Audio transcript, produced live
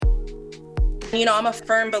I'm a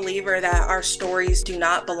firm believer that our stories do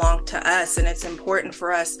not belong to us, and it's important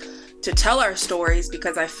for us to tell our stories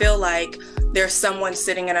because I feel like there's someone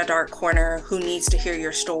sitting in a dark corner who needs to hear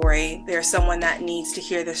your story. There's someone that needs to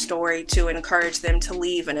hear the story to encourage them to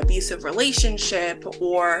leave an abusive relationship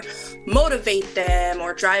or motivate them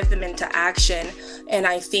or drive them into action. And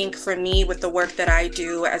I think for me, with the work that I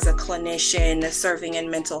do as a clinician serving in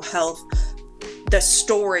mental health, the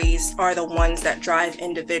stories are the ones that drive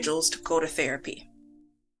individuals to go to therapy.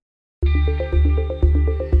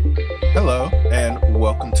 Hello, and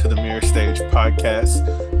welcome to the Mirror Stage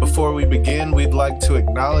podcast. Before we begin, we'd like to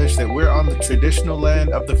acknowledge that we're on the traditional land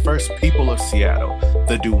of the first people of Seattle,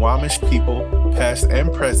 the Duwamish people, past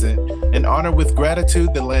and present, and honor with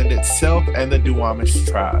gratitude the land itself and the Duwamish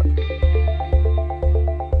tribe.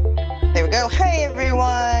 There we go. Hey,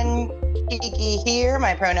 everyone. Kiki here.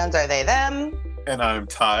 My pronouns are they, them. And I'm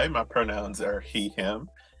Ty. My pronouns are he, him.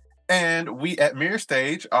 And we at Mirror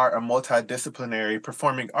Stage are a multidisciplinary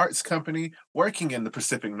performing arts company working in the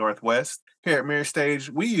Pacific Northwest. Here at Mirror Stage,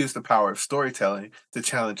 we use the power of storytelling to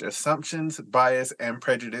challenge assumptions, bias, and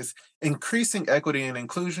prejudice, increasing equity and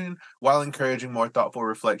inclusion while encouraging more thoughtful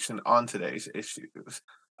reflection on today's issues.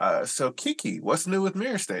 So Kiki, what's new with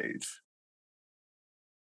Mirror Stage?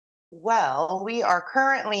 Well, we are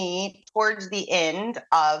currently towards the end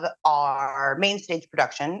of our main stage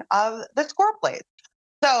production of the Squirrel Plays.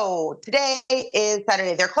 So today is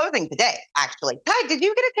Saturday. They're closing today, actually. Ty, did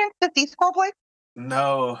you get a chance to see Squirrel Plays?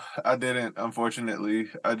 No, I didn't, unfortunately.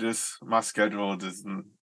 My schedule does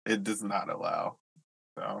not allow.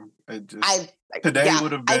 So today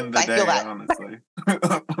would have been the day, honestly.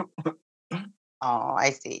 Oh,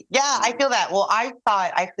 I see. Yeah, I feel that. Well, I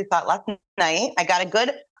actually saw it last night. I got a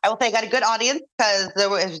good audience because it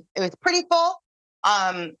was pretty full.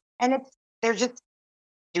 And they're just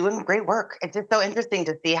doing great work. It's just so interesting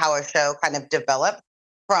to see how a show kind of develops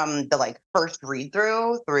from the first read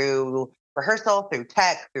through rehearsal, through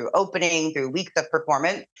tech, through opening, through weeks of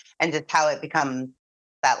performance, and just how it becomes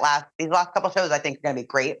these last couple shows I think are going to be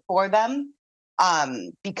great for them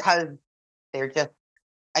because they're just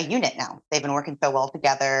a unit now. They've been working so well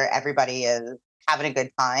together. Everybody is having a good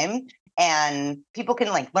time, and people can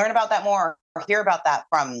learn about that more or hear about that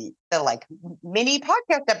from the mini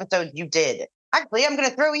podcast episodes you did. Actually, I'm going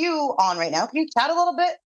to throw you on right now. Can you chat a little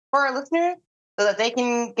bit for our listeners so that they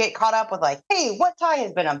can get caught up with hey, what Ty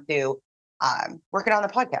has been up to working on the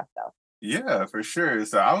podcast stuff? Yeah, for sure.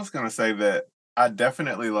 So I was going to say that I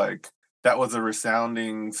definitely that was a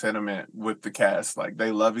resounding sentiment with the cast.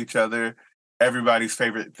 They love each other. Everybody's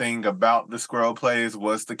favorite thing about the Squirrel Plays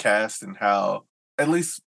was the cast and how, at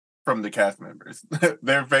least from the cast members,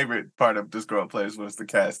 their favorite part of the Squirrel Plays was the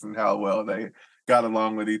cast and how well they got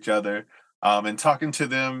along with each other. And talking to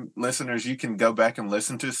them, listeners, you can go back and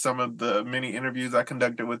listen to some of the mini interviews I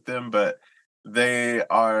conducted with them, but they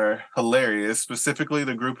are hilarious. Specifically,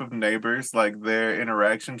 the group of neighbors, their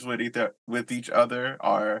interactions with each other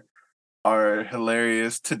are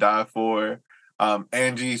hilarious to die for.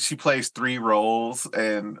 Angie, she plays 3 roles,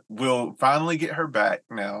 and we'll finally get her back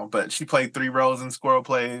now. But she played 3 roles in Squirrel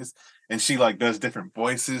Plays, and she does different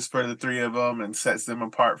voices for the 3 of them and sets them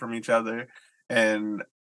apart from each other. And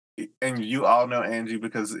you all know Angie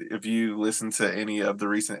because if you listen to any of the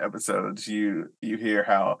recent episodes, you hear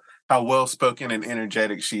how well spoken and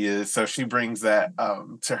energetic she is. So she brings that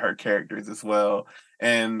to her characters as well.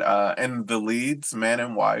 And the leads, man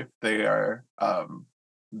and wife, they are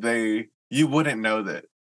you wouldn't know that,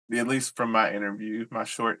 at least from my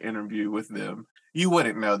short interview with them, you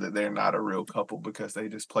wouldn't know that they're not a real couple because they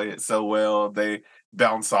just play it so well. They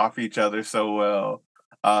bounce off each other so well.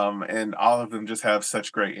 And all of them just have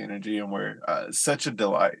such great energy and we're such a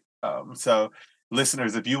delight. So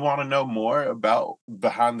listeners, if you want to know more about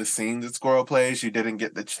behind the scenes at Squirrel Plays, you didn't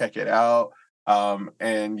get to check it out,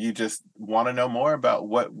 and you just want to know more about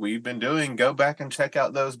what we've been doing, go back and check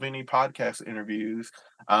out those mini podcast interviews.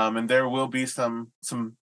 And there will be some,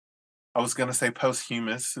 I was going to say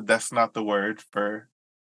posthumous. That's not the word for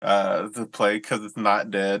the play because it's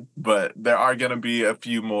not dead, but there are going to be a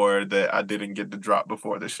few more that I didn't get to drop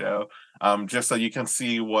before the show, just so you can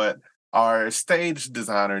see what our stage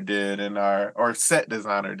designer did and our set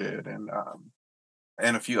designer did, and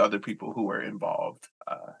a few other people who were involved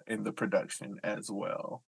in the production as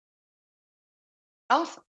well.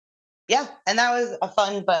 Awesome. Yeah, and that was a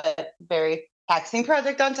fun but very taxing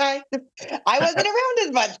project on Ty. I wasn't around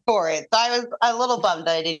as much for it, so I was a little bummed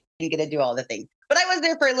that I didn't get to do all the things. But I was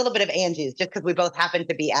there for a little bit of Angie's just because we both happened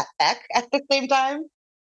to be at Beck at the same time.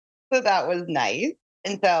 So that was nice.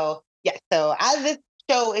 And so, yeah, so as this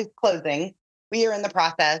show is closing, we are in the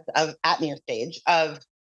process of, at Mirror Stage, of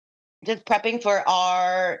just prepping for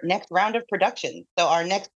our next round of production. So our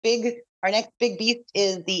next big beast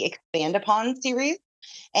is the Expand Upon series.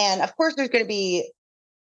 And of course, there's going to be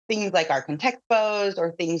things like our Contexpos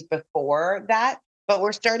or things before that, but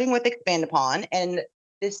we're starting with Expand Upon. And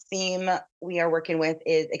this theme we are working with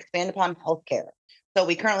is Expand Upon Healthcare. So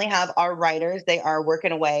we currently have our writers, they are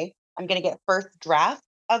working away. I'm going to get first draft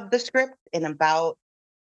of the script in about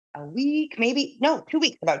a week, maybe, no, 2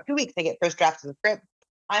 weeks, about 2 weeks, I get first drafts of the script.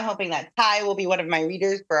 I'm hoping that Ty will be one of my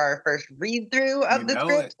readers for our first read through of the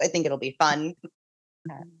script. I think it'll be fun.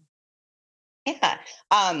 Yeah.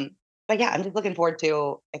 But yeah, I'm just looking forward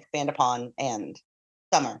to Expand Upon and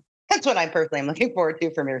summer. That's what I personally am looking forward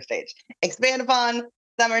to for Mirror Stage. Expand Upon,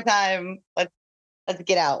 summertime. Let's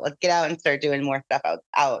get out. Let's get out and start doing more stuff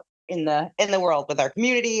out in the world with our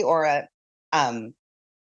community or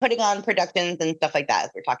putting on productions and stuff like that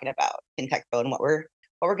as we're talking about Contexpo and what we're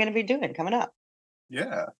going to be doing coming up.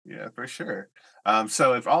 Yeah, for sure.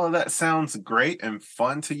 So if all of that sounds great and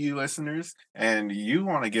fun to you listeners and you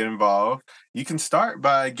want to get involved, you can start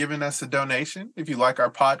by giving us a donation. If you like our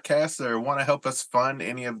podcast or want to help us fund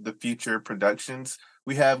any of the future productions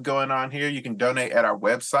we have going on here, you can donate at our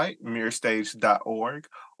website, mirrorstage.org,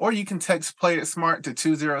 or you can text Play It Smart to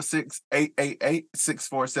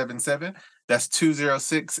 206-888-6477. That's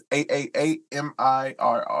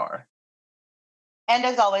 206-888-MIRR. And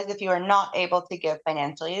as always, if you are not able to give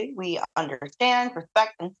financially, we understand,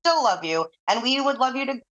 respect, and still love you. And we would love you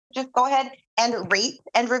to just go ahead and rate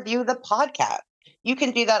and review the podcast. You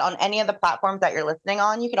can do that on any of the platforms that you're listening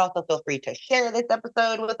on. You can also feel free to share this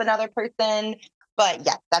episode with another person. But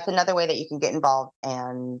yes, that's another way that you can get involved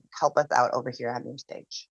and help us out over here at Mirror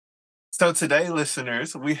Stage. So today,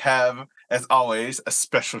 listeners, we have, as always, a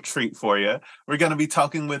special treat for you. We're going to be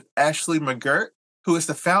talking with Ashley McGirt, who is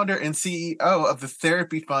the founder and CEO of the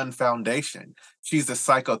Therapy Fund Foundation. She's a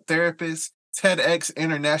psychotherapist, TEDx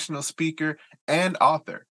international speaker, and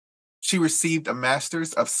author. She received a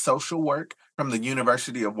Master's of Social Work from the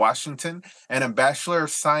University of Washington and a Bachelor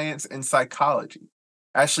of Science in Psychology.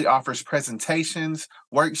 Ashley offers presentations,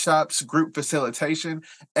 workshops, group facilitation,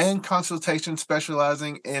 and consultation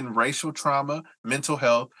specializing in racial trauma, mental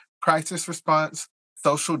health, crisis response,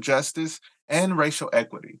 social justice, and racial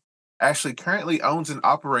equity. Ashley currently owns and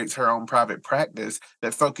operates her own private practice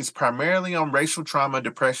that focuses primarily on racial trauma,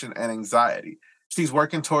 depression, and anxiety. She's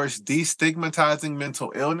working towards destigmatizing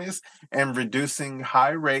mental illness and reducing high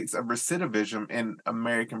rates of recidivism in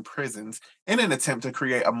American prisons in an attempt to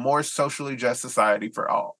create a more socially just society for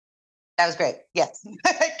all. That was great. Yes.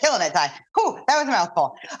 Killing it, Ty. Whew, that was a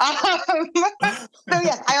mouthful. So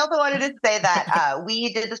yes, I also wanted to say that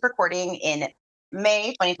we did this recording in May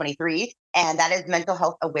 2023, and that is Mental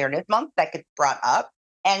Health Awareness Month that gets brought up.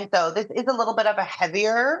 And so this is a little bit of a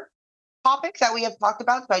heavier topic that we have talked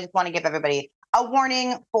about. So I just want to give everybody a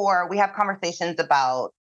warning we have conversations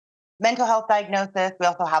about mental health diagnosis. We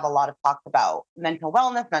also have a lot of talks about mental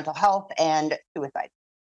wellness, mental health, and suicide.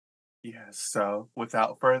 Yes. So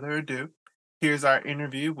without further ado, here's our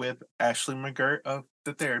interview with Ashley McGirt of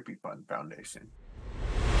the Therapy Fund Foundation.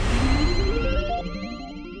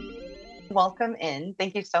 Welcome in.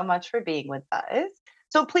 Thank you so much for being with us.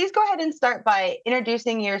 So please go ahead and start by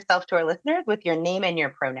introducing yourself to our listeners with your name and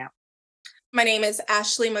your pronoun. My name is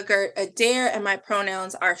Ashley McGirt Adair, and my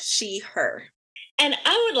pronouns are she, her. And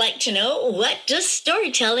I would like to know, what does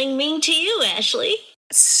storytelling mean to you, Ashley?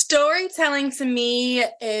 Storytelling to me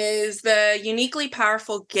is the uniquely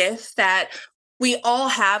powerful gift that we all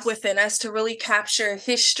have within us to really capture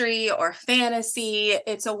history or fantasy.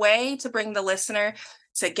 It's a way to bring the listener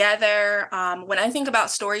together. When I think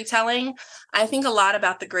about storytelling, I think a lot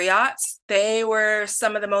about the griots. They were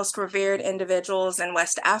some of the most revered individuals in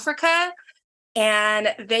West Africa,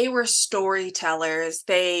 and they were storytellers.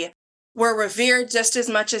 They were revered just as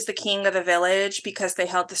much as the king of the village because they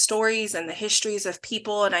held the stories and the histories of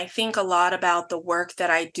people. And I think a lot about the work that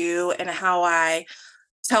I do and how I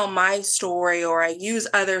tell my story, or I use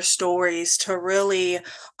other stories to really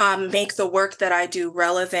make the work that I do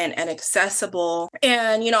relevant and accessible.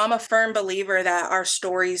 And, I'm a firm believer that our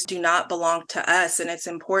stories do not belong to us. And it's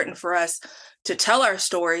important for us to tell our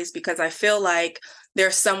stories because I feel like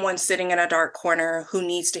there's someone sitting in a dark corner who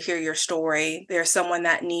needs to hear your story. There's someone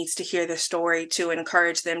that needs to hear the story to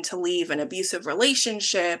encourage them to leave an abusive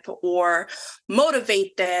relationship or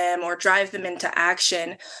motivate them or drive them into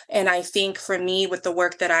action. And I think for me, with the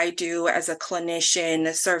work that I do as a clinician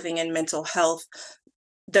serving in mental health,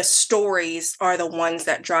 the stories are the ones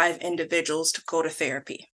that drive individuals to go to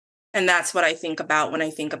therapy. And that's what I think about when I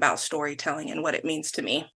think about storytelling and what it means to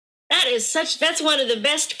me. That's one of the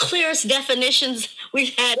best, clearest definitions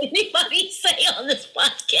we've had anybody say on this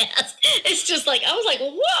podcast. it's just like, I was like,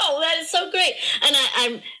 whoa, that is so great.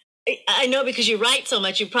 And I know because you write so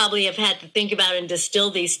much, you probably have had to think about and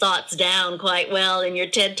distill these thoughts down quite well in your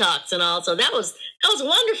TED Talks and all. So that was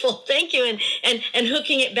wonderful. Thank you. And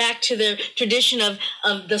hooking it back to the tradition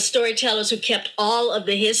of the storytellers who kept all of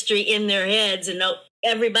the history in their heads and know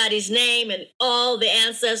everybody's name and all the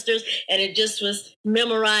ancestors, and it just was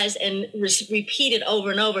memorized and repeated over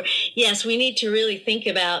and over. Yes, we need to really think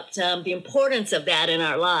about the importance of that in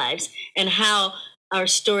our lives and how our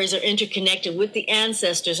stories are interconnected with the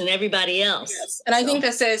ancestors and everybody else. Yes. And I think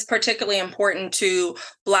this is particularly important to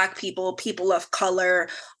Black people, people of color,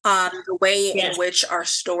 the way in which our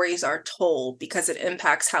stories are told, because it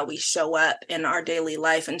impacts how we show up in our daily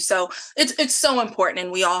life. And so it's so important, and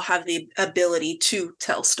we all have the ability to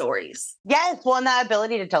tell stories. Yes. Well, and that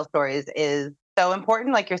ability to tell stories is so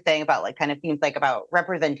important, like you're saying, about like kind of themes like about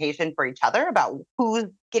representation for each other, about who's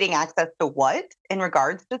getting access to what in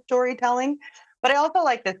regards to storytelling. But I also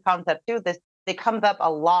like this concept too. It comes up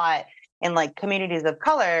a lot in like communities of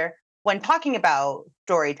color when talking about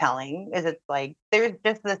storytelling. Is it's like there's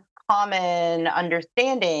just this common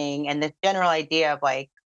understanding and this general idea of like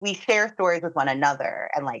we share stories with one another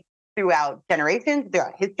and like throughout generations,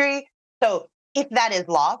 throughout history. So if that is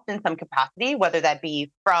lost in some capacity, whether that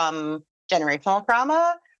be from generational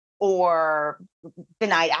trauma or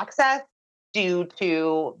denied access due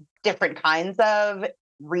to different kinds of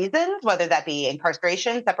reasons, whether that be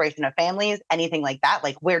incarceration, separation of families, anything like that,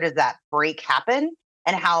 like where does that break happen,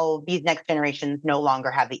 and how these next generations no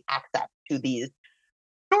longer have the access to these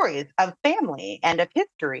stories of family and of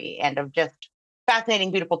history and of just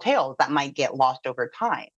fascinating, beautiful tales that might get lost over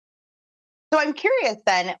time. So I'm curious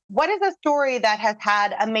then, what is a story that has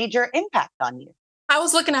had a major impact on you? I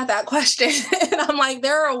was looking at that question and I'm like,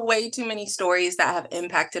 there are way too many stories that have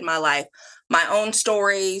impacted my life. My own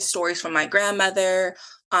stories from my grandmother,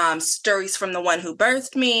 stories from the one who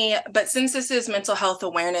birthed me. But since this is Mental Health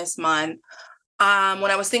Awareness Month, when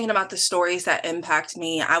I was thinking about the stories that impact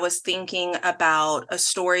me, I was thinking about a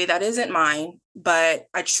story that isn't mine, but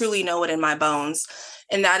I truly know it in my bones.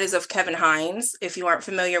 And that is of Kevin Hines. If you aren't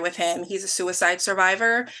familiar with him, he's a suicide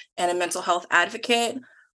survivor and a mental health advocate.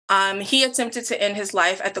 He attempted to end his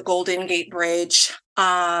life at the Golden Gate Bridge.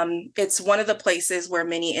 It's one of the places where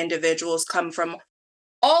many individuals come from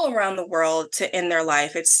all around the world to end their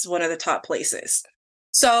life. It's one of the top places.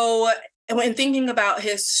 So when thinking about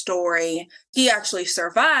his story, he actually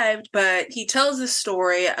survived, but he tells the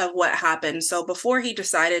story of what happened. So before he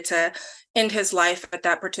decided to end his life at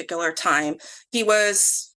that particular time, he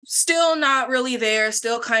was still not really there,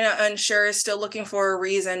 still kind of unsure, still looking for a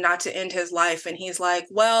reason not to end his life. And he's like,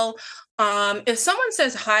 well, if someone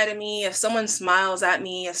says hi to me, if someone smiles at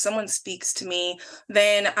me, if someone speaks to me,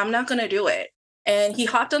 then I'm not going to do it. And he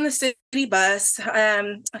hopped on the city bus. I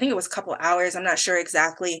think it was a couple hours. I'm not sure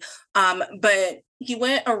exactly. But he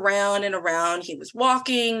went around and around. He was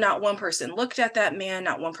walking. Not one person looked at that man.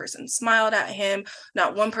 Not one person smiled at him.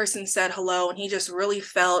 Not one person said hello. And he just really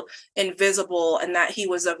felt invisible and that he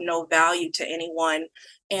was of no value to anyone.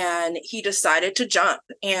 And he decided to jump,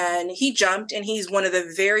 and he jumped, and he's one of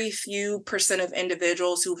the very few % of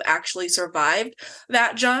individuals who've actually survived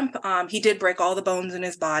that jump. He did break all the bones in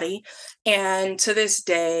his body. And to this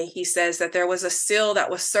day, he says that there was a seal that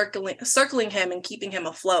was circling him and keeping him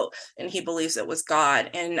afloat. And he believes it was God.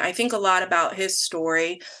 And I think a lot about his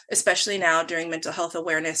story, especially now during Mental Health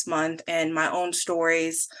Awareness Month, and my own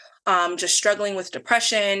stories, just struggling with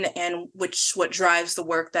depression, and what drives the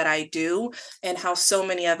work that I do, and how so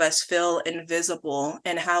many of us feel invisible,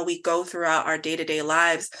 and how we go throughout our day-to-day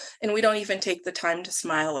lives and we don't even take the time to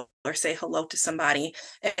smile or say hello to somebody,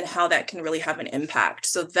 and how that can really have an impact.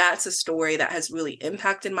 So that's a story that has really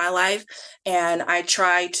impacted my life. And I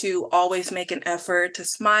try to always make an effort to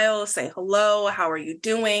smile, say hello, how are you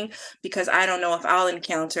doing? Because I don't know if I'll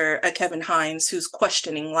encounter a Kevin Hines who's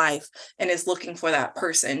questioning life and is looking for that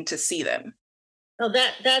person to see them. Oh,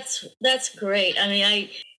 that's great. I mean,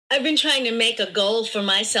 I've been trying to make a goal for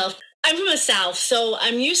myself. I'm from the South, so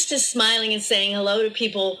I'm used to smiling and saying hello to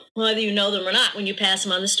people, whether you know them or not, when you pass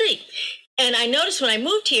them on the street. And I noticed when I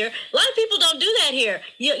moved here, a lot of people don't do that here.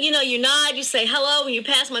 You know, you nod, you say hello when you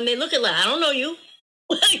pass them, and they look at like, I don't know you.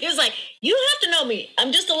 It's like, you don't have to know me.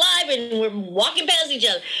 I'm just alive, and we're walking past each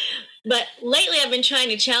other. But lately, I've been trying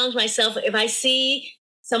to challenge myself. If I see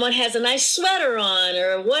someone has a nice sweater on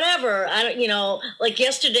or whatever, I don't, like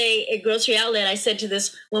yesterday at grocery outlet, I said to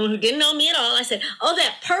this woman who didn't know me at all, I said, oh,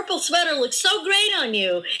 that purple sweater looks so great on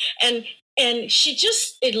you. And she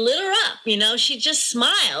just, it lit her up, she just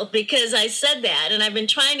smiled because I said that. And I've been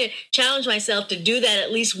trying to challenge myself to do that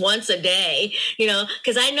at least once a day,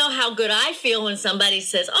 because I know how good I feel when somebody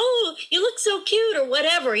says, oh, you look so cute or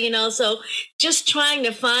whatever, so just trying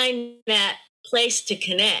to find that place to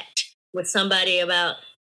connect with somebody about,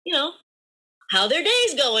 how their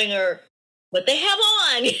day's going or what they have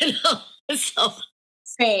on, so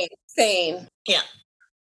Same. yeah.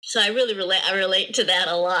 So I really relate to that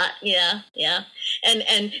a lot. Yeah.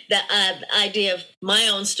 And the idea of my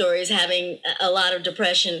own stories, having a lot of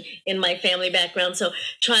depression in my family background. So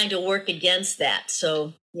trying to work against that.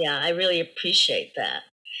 So yeah, I really appreciate that.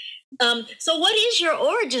 So what is your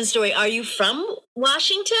origin story? Are you from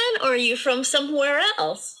Washington or are you from somewhere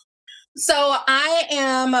else? So I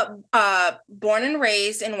am born and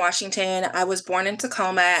raised in Washington. I was born in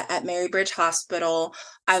Tacoma at Mary Bridge Hospital.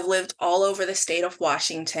 I've lived all over the state of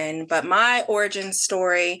Washington, but my origin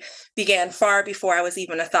story began far before I was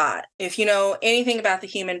even a thought. If you know anything about the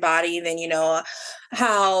human body, then you know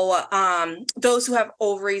how those who have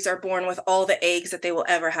ovaries are born with all the eggs that they will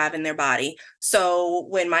ever have in their body. So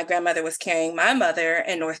when my grandmother was carrying my mother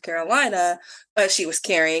in North Carolina, she was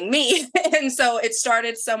carrying me. And so it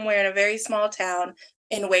started somewhere in a very small town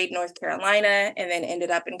in Wade, North Carolina, and then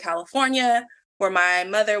ended up in California, where my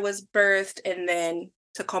mother was birthed, and then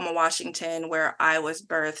Tacoma, Washington, where I was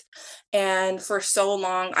birthed. And for so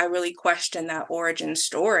long, I really questioned that origin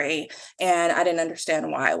story. And I didn't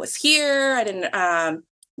understand why I was here. I didn't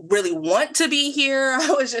really want to be here.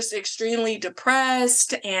 I was just extremely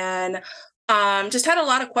depressed and just had a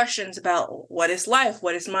lot of questions about what is life?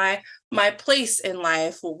 What is my place in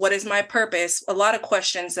life? What is my purpose? A lot of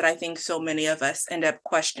questions that I think so many of us end up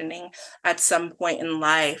questioning at some point in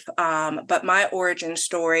life. But my origin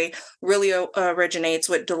story really originates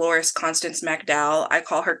with Dolores Constance McDowell. I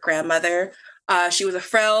call her grandmother. She was a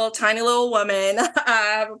frail, tiny little woman.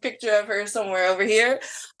 I have a picture of her somewhere over here.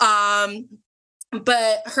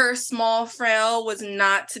 But her small frail was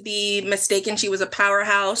not to be mistaken. She was a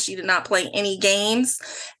powerhouse. She did not play any games.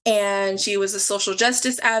 And she was a social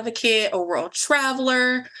justice advocate, a world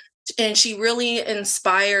traveler. And she really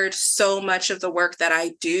inspired so much of the work that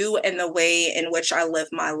I do and the way in which I live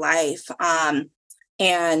my life.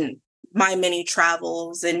 And my many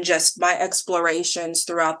travels and just my explorations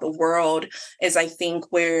throughout the world is, I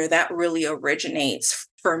think, where that really originates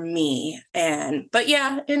for me. But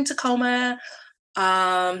yeah, in Tacoma,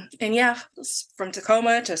 and yeah, from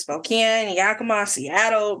Tacoma to Spokane, Yakima,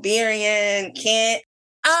 Seattle, Berrien, Kent.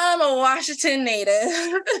 I'm a Washington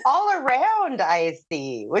native. All around, I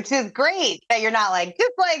see, which is great that you're not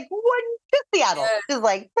just Seattle, just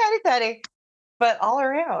like tiny, but all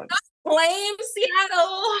around. Blame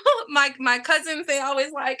Seattle. My cousins, they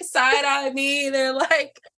always like side eye me. They're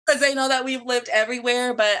like, because they know that we've lived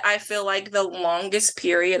everywhere, but I feel like the longest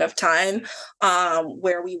period of time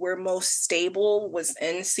where we were most stable was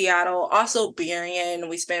in Seattle. Also Berrien,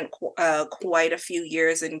 we spent quite a few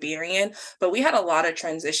years in Berrien, but we had a lot of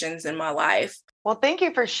transitions in my life. Well, thank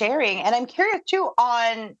you for sharing. And I'm curious too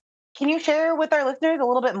can you share with our listeners a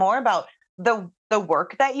little bit more about the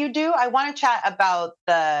work that you do? I want to chat about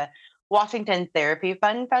the Washington Therapy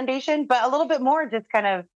Fund Foundation, but a little bit more just kind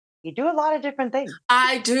of, you do a lot of different things.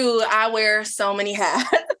 I do. I wear so many hats.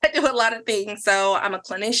 I do a lot of things. So I'm a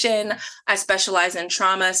clinician. I specialize in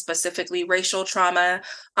trauma, specifically racial trauma.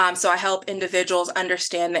 So I help individuals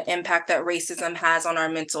understand the impact that racism has on our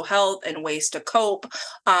mental health and ways to cope,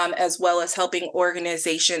 as well as helping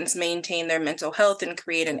organizations maintain their mental health and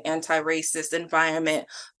create an anti-racist environment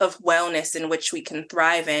of wellness in which we can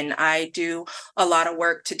thrive in. I do a lot of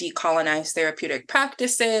work to decolonize therapeutic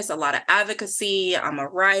practices, a lot of advocacy. I'm a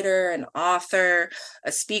writer, an author,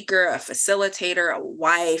 a speaker, a facilitator, a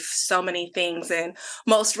wife, so many things. And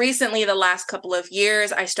most recently, the last couple of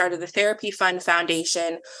years, I started the Therapy Fund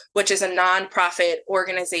Foundation, which is a nonprofit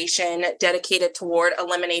organization dedicated toward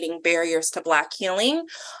eliminating barriers to Black healing.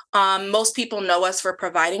 Most people know us for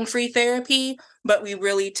providing free therapy, but we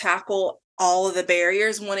really tackle all of the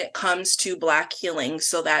barriers when it comes to Black healing.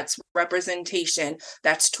 So that's representation,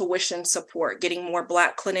 that's tuition support, getting more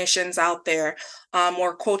Black clinicians out there,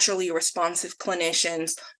 more culturally responsive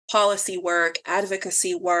clinicians, policy work,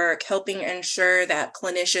 advocacy work, helping ensure that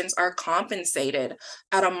clinicians are compensated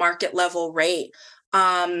at a market level rate.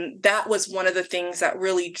 That was one of the things that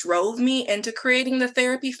really drove me into creating the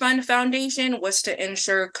Therapy Fund Foundation, was to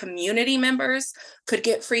ensure community members could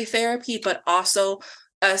get free therapy, but also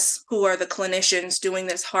us who are the clinicians doing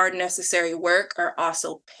this hard, necessary work are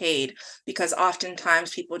also paid, because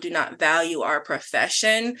oftentimes people do not value our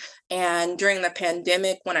profession. And during the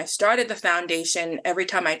pandemic, when I started the foundation, every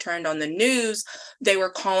time I turned on the news, they were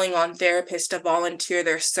calling on therapists to volunteer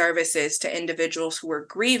their services to individuals who were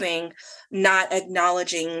grieving, not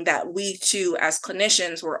acknowledging that we too, as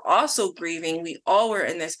clinicians, were also grieving. We all were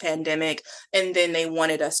in this pandemic, and then they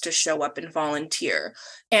wanted us to show up and volunteer.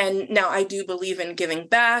 And now I do believe in giving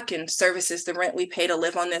back, and service is the rent we pay to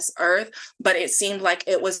live on this earth. But it seemed like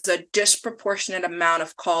it was a disproportionate amount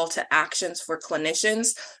of call to actions for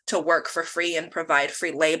clinicians to work for free and provide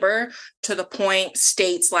free labor, to the point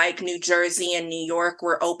states like New Jersey and New York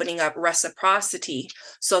were opening up reciprocity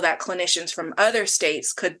so that clinicians from other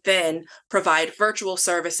states could then provide virtual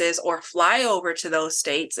services or fly over to those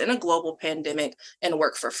states in a global pandemic and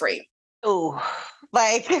work for free. Oh,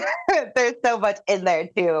 like there's so much in there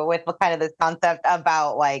too with kind of this concept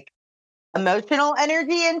about like emotional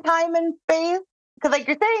energy and time and space. Because like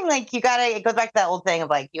you're saying, like it goes back to that old thing of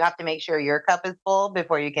like, you have to make sure your cup is full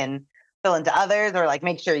before you can fill into others, or like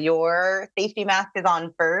make sure your safety mask is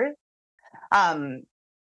on first.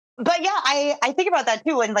 But yeah, I think about that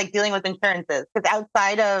too when like dealing with insurances, because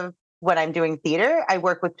outside of when I'm doing theater, I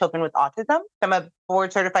work with children with autism. I'm a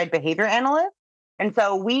board certified behavior analyst. And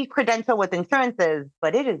so we credential with insurances,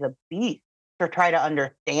 but it is a beast to try to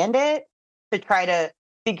understand it, to try to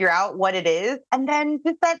figure out what it is. And then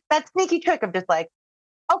just that sneaky trick of just like,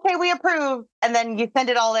 okay, we approve. And then you send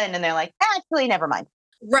it all in and they're like, actually, never mind.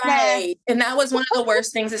 Right. And that was one of the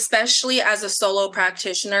worst things, especially as a solo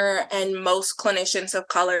practitioner. And most clinicians of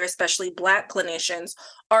color, especially Black clinicians,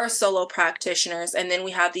 are solo practitioners. And then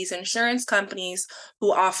we have these insurance companies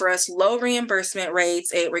who offer us low reimbursement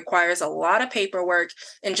rates. It requires a lot of paperwork.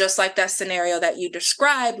 And just like that scenario that you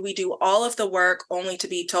described, we do all of the work only to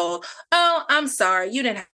be told, oh, I'm sorry, you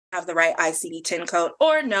didn't have the right ICD-10 code,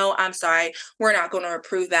 or no, I'm sorry, we're not going to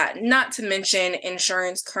approve that. Not to mention,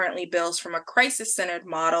 insurance currently bills from a crisis-centered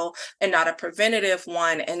model and not a preventative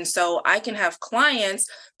one. And so I can have clients,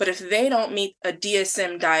 but if they don't meet a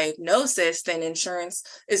DSM diagnosis, then insurance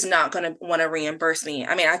is not going to want to reimburse me.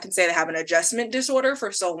 I mean, I can say they have an adjustment disorder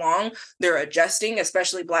for so long, they're adjusting,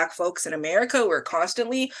 especially Black folks in America. We're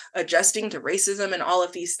constantly adjusting to racism and all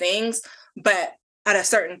of these things. But at a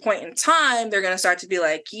certain point in time, they're going to start to be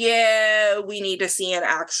like, yeah, we need to see an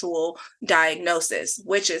actual diagnosis,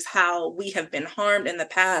 which is how we have been harmed in the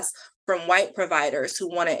past from white providers who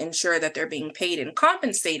want to ensure that they're being paid and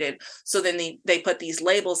compensated. So then they put these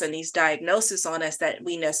labels and these diagnoses on us that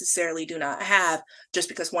we necessarily do not have, just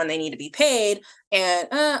because, one, they need to be paid. And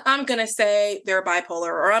I'm going to say they're bipolar,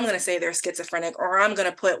 or I'm going to say they're schizophrenic, or I'm going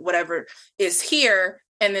to put whatever is here,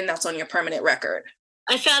 and then that's on your permanent record.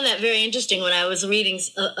 I found that very interesting when I was reading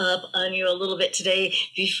up on you a little bit today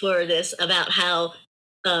before this about how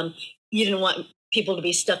you didn't want people to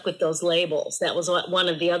be stuck with those labels. That was one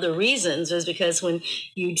of the other reasons, was because when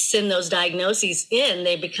you send those diagnoses in,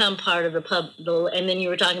 they become part of and then you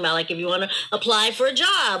were talking about, like, if you want to apply for a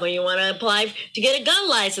job, or you want to apply to get a gun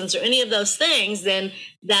license, or any of those things, then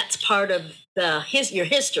that's part of your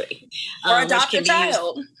history. Or adopt a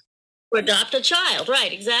child. Or adopt a child,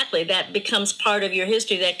 right? Exactly. That becomes part of your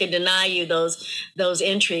history that could deny you those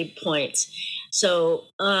entry points. So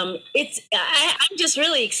I'm just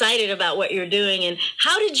really excited about what you're doing. And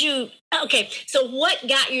how did you? Okay, so what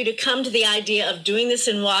got you to come to the idea of doing this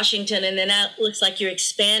in Washington, and then now it looks like you're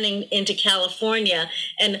expanding into California?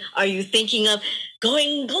 And are you thinking of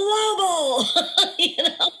going global?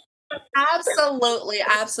 Absolutely.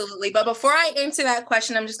 But before I answer that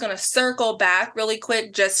question, I'm just going to circle back really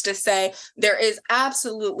quick just to say there is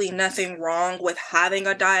absolutely nothing wrong with having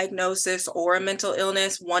a diagnosis or a mental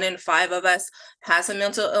illness. 1 in 5 of us has a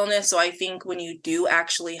mental illness. So I think when you do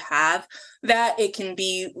actually have that, it can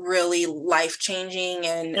be really life-changing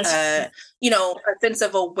and, a sense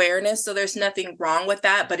of awareness. So there's nothing wrong with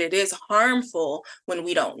that, but it is harmful when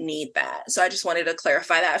we don't need that. So I just wanted to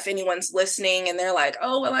clarify that if anyone's listening and they're like,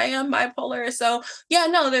 oh, well, I am bipolar. So yeah,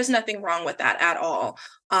 no, there's nothing wrong with that at all.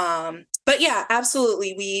 But yeah,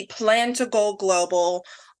 absolutely. We plan to go global.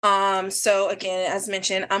 So again, as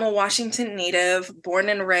mentioned, I'm a Washington native, born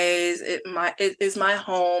and raised. It is my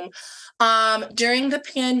home. During the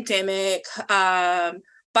pandemic,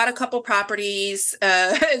 bought a couple properties.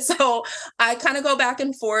 So I kind of go back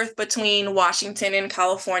and forth between Washington and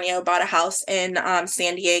California. Bought a house in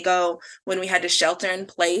San Diego when we had to shelter in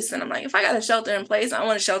place. And I'm like, if I got to shelter in place, I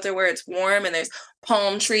want to shelter where it's warm and there's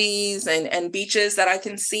palm trees and beaches that I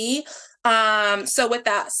can see. So with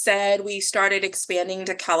that said, we started expanding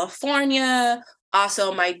to California.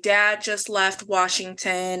 Also, my dad just left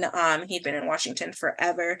Washington. He'd been in Washington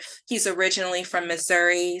forever. He's originally from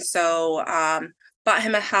Missouri, so bought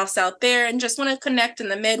him a house out there and just want to connect in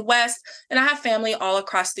the Midwest. And I have family all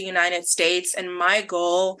across the United States, and my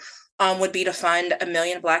goal would be to fund 1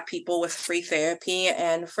 million Black people with free therapy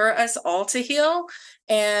and for us all to heal.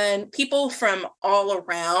 And people from all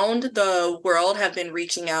around the world have been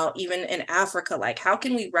reaching out, even in Africa, like, how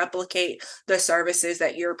can we replicate the services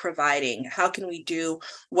that you're providing? How can we do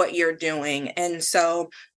what you're doing? And so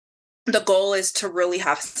the goal is to really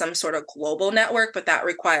have some sort of global network, but that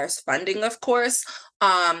requires funding, of course.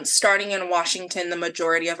 Starting in Washington, the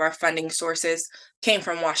majority of our funding sources came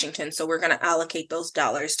from Washington. So we're going to allocate those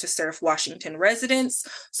dollars to serve Washington residents.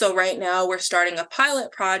 So right now we're starting a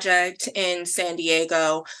pilot project in San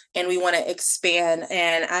Diego, and we want to expand.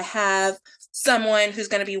 And I have someone who's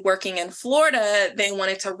going to be working in Florida. They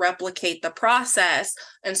wanted to replicate the process.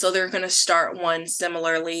 And so they're going to start one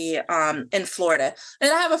similarly in Florida.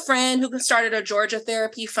 And I have a friend who started a Georgia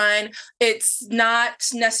therapy fund. It's not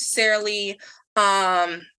necessarily, how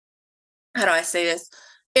do I say this?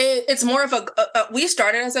 It's more of we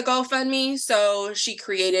started as a GoFundMe. So she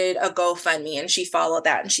created a GoFundMe and she followed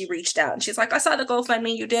that and she reached out and she's like, I saw the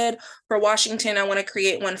GoFundMe you did for Washington. I want to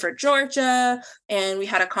create one for Georgia. And we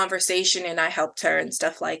had a conversation and I helped her and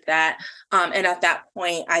stuff like that. And at that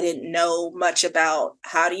point, I didn't know much about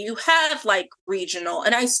how do you have like regional,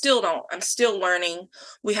 and I still don't. I'm still learning.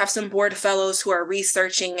 We have some board fellows who are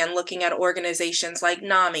researching and looking at organizations like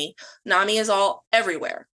NAMI. NAMI is all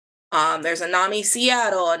everywhere. There's a NAMI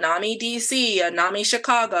Seattle, a NAMI DC, a NAMI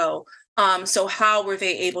Chicago. So how were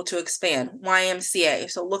they able to expand? YMCA.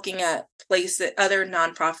 So looking at other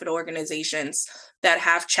nonprofit organizations that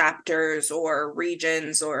have chapters or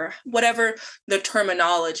regions or whatever the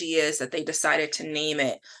terminology is that they decided to name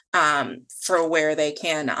it for where they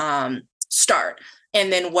can start. And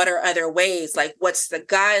then what are other ways? Like, what's the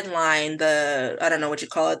guideline, I don't know what you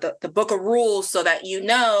call it, the book of rules, so that you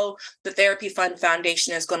know the Therapy Fund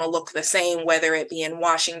Foundation is going to look the same, whether it be in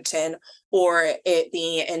Washington or it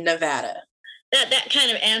be in Nevada. That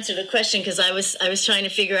kind of answered the question, because I was trying to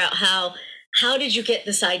figure out how did you get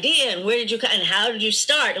this idea and where did you and how did you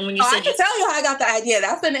start? And when you said I can tell you how I got the idea.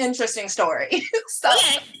 That's an interesting story. So,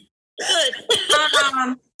 okay,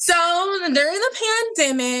 good. So during the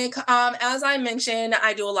pandemic, as I mentioned,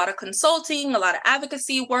 I do a lot of consulting, a lot of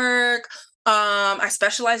advocacy work. I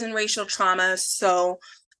specialize in racial trauma. So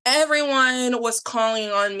everyone was calling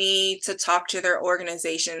on me to talk to their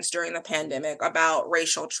organizations during the pandemic about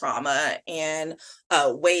racial trauma and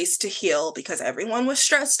ways to heal, because everyone was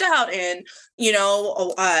stressed out and,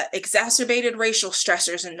 exacerbated racial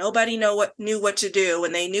stressors, and nobody knew what to do.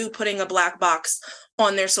 And they knew putting a black box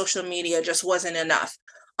on their social media just wasn't enough.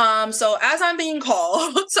 So as I'm being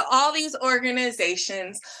called to all these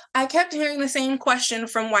organizations, I kept hearing the same question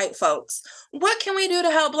from white folks. What can we do to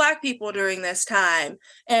help Black people during this time?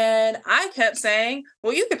 And I kept saying,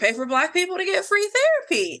 well, you could pay for Black people to get free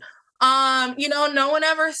therapy. No one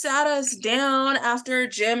ever sat us down after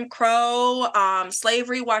Jim Crow,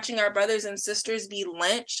 slavery, watching our brothers and sisters be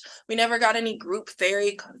lynched. We never got any group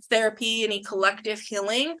therapy, any collective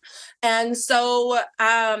healing. And so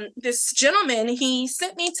this gentleman, he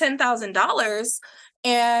sent me $10,000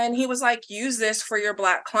 and he was like, use this for your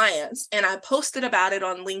Black clients. And I posted about it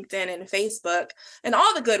on LinkedIn and Facebook, and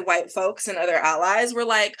all the good white folks and other allies were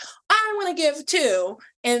like, I want to give too.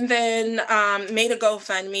 And then made a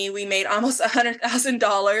GoFundMe. We made almost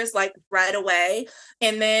 $100,000 like right away.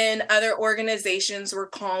 And then other organizations were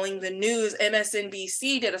calling the news.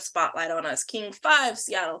 MSNBC did a spotlight on us. King 5,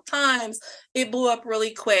 Seattle Times. It blew up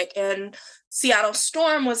really quick. And Seattle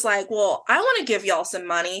Storm was like, well, I want to give y'all some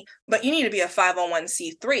money, but you need to be a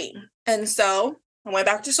 501c3. And so I went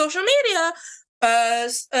back to social media.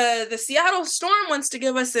 The Seattle Storm wants to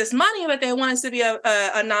give us this money, but they want us to be a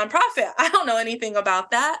nonprofit. I don't know anything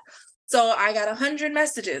about that. So I got 100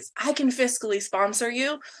 messages. I can fiscally sponsor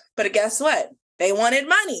you, but guess what? They wanted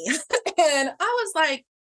money. And I was like,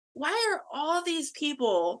 why are all these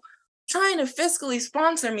people trying to fiscally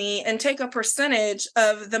sponsor me and take a percentage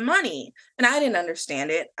of the money? And I didn't understand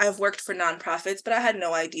it. I've worked for nonprofits, but I had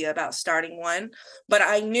no idea about starting one. But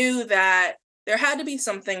I knew that there had to be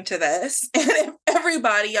something to this. And if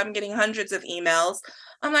everybody, I'm getting hundreds of emails,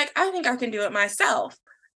 I'm like, I think I can do it myself.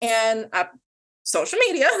 And social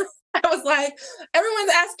media, I was like,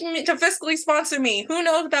 everyone's asking me to fiscally sponsor me. Who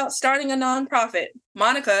knows about starting a nonprofit?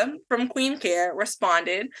 Monica from Queen Care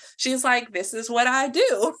responded. She's like, this is what I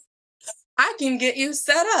do. I can get you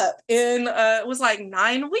set up in, it was like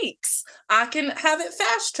 9 weeks. I can have it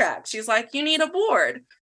fast tracked. She's like, you need a board.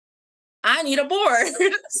 I need a board.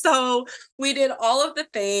 So we did all of the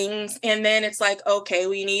things. And then it's like, okay,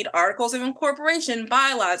 we need articles of incorporation,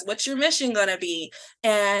 bylaws. What's your mission going to be?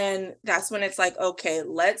 And that's when it's like, okay,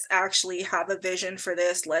 let's actually have a vision for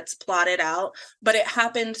this. Let's plot it out. But it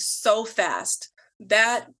happened so fast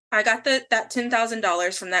that I got that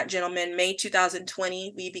 $10,000 from that gentleman, May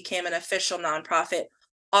 2020. We became an official nonprofit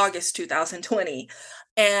August 2020.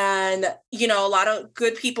 And, you know, a lot of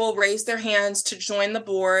good people raised their hands to join the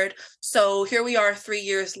board. So here we are 3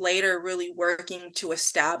 years later, really working to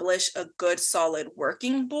establish a good, solid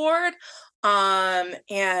working board.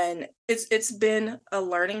 And it's been a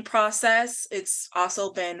learning process. It's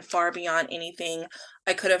also been far beyond anything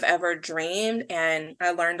I could have ever dreamed. And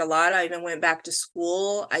I learned a lot. I even went back to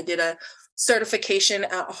school. I did a certification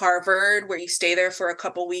at Harvard where you stay there for a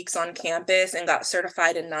couple weeks on campus and got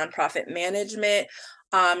certified in nonprofit management,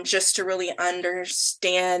 just to really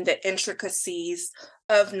understand the intricacies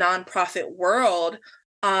of nonprofit world,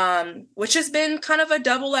 which has been kind of a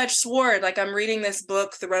double-edged sword. Like, I'm reading this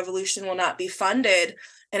book, The Revolution Will Not Be Funded,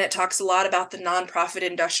 and it talks a lot about the nonprofit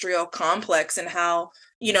industrial complex and how,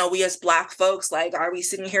 you know, we as Black folks, like, are we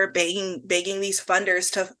sitting here begging these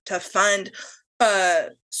funders to fund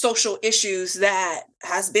social issues that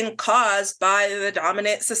has been caused by the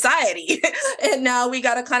dominant society. And now we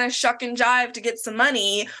got to kind of shuck and jive to get some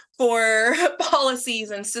money for policies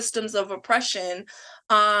and systems of oppression.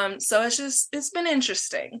 So it's been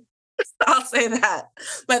interesting. I'll say that.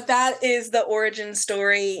 But that is the origin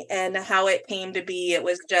story and how it came to be. It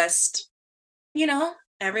was just, you know,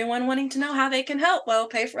 everyone wanting to know how they can help. Well,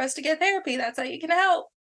 pay for us to get therapy. That's how you can help.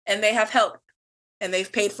 And they have helped. And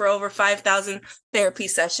they've paid for over 5,000 therapy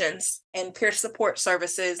sessions and peer support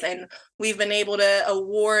services. And we've been able to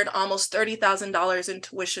award almost $30,000 in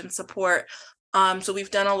tuition support. So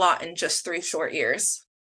we've done a lot in just 3 short years.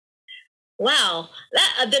 Wow.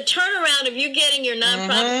 The turnaround of you getting your nonprofit,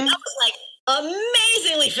 that was like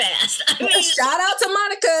amazingly fast. I mean, shout out to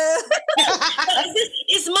Monica.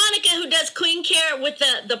 It's Monica who does Queen Care with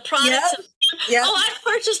the products. Yep. Yep. Oh, I've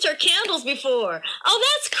purchased her candles before. Oh,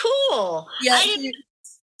 that's cool. Yeah.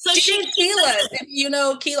 So she did Keela. You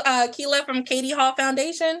know Keela from Katie Hall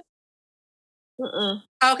Foundation?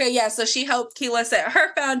 Okay, yeah. So she helped Keela set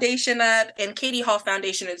her foundation up, and Katie Hall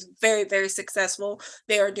Foundation is very, very successful.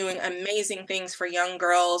 They are doing amazing things for young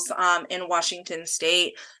girls in Washington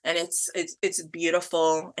State, and it's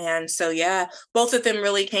beautiful. And so yeah, both of them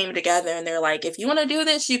really came together, and they're like, if you want to do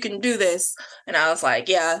this, you can do this. And I was like,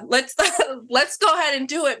 yeah, let's go ahead and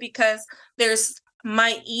do it, because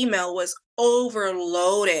my email was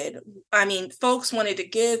overloaded. I mean, folks wanted to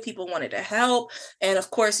give, people wanted to help. And of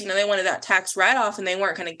course, you know, they wanted that tax write-off, and they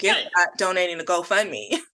weren't going to give that donating to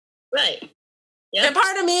GoFundMe. Right. Yep. And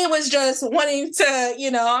part of me was just wanting to,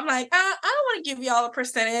 you know, I'm like, I don't want to give y'all a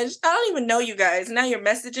percentage. I don't even know you guys. Now you're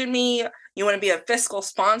messaging me. You want to be a fiscal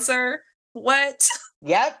sponsor? What?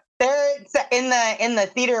 Yep. There, in the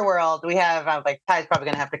theater world, we have, I was like, Ty's probably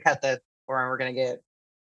going to have to cut this or we're going to get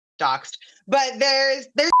doxxed. But there's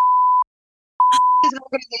an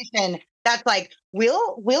organization that's like,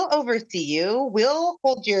 we'll oversee you, we'll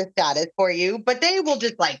hold your status for you, but they will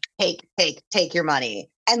just like take your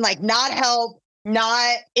money and like not help,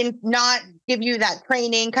 not give you that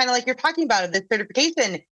training, kind of like you're talking about of this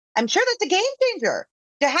certification. I'm sure that's a game changer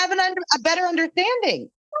to have a better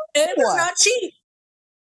understanding. And it was not cheap.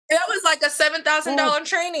 That was like a $7,000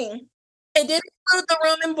 training. It didn't include the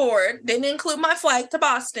room and board. Didn't include my flight to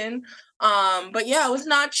Boston. But yeah, it was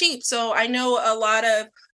not cheap. So I know a lot of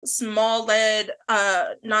small-led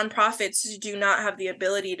nonprofits do not have the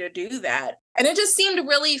ability to do that. And it just seemed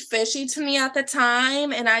really fishy to me at the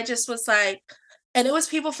time. And I just was like, and it was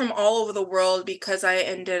people from all over the world, because I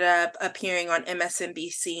ended up appearing on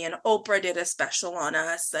MSNBC and Oprah did a special on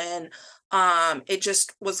us. And it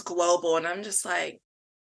just was global. And I'm just like,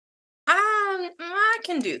 I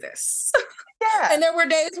can do this. Yeah. And there were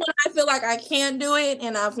days when I feel like I can't do it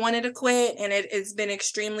and I've wanted to quit, and it's been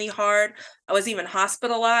extremely hard. I was even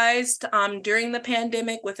hospitalized during the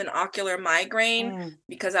pandemic with an ocular migraine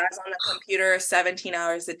because I was on the computer 17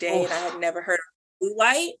 hours a day and I had never heard of blue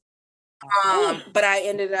light. But I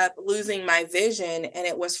ended up losing my vision, and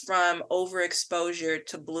it was from overexposure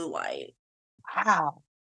to blue light. Wow.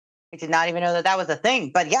 I did not even know that was a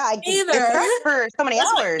thing, but yeah, it's for so many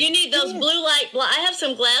hours. You need those blue light. I have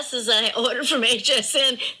some glasses I ordered from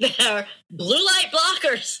HSN that are blue light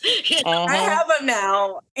blockers. I have them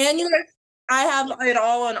now, and I have it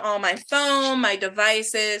all on all my phone, my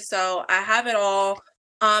devices, so I have it all.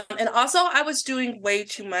 And also, I was doing way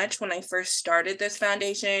too much when I first started this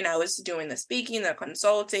foundation. I was doing the speaking, the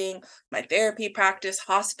consulting, my therapy practice,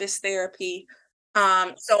 hospice therapy.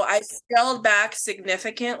 So I scaled back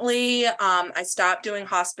significantly. I stopped doing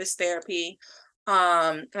hospice therapy,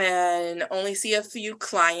 and only see a few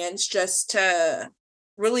clients just to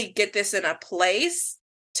really get this in a place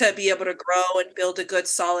to be able to grow and build a good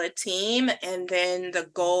solid team. And then the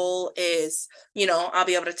goal is, I'll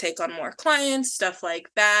be able to take on more clients, stuff like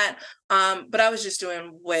that. But I was just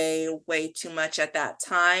doing way, way too much at that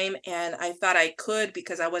time. And I thought I could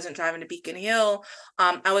because I wasn't driving to Beacon Hill.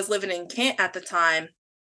 I was living in Kent at the time.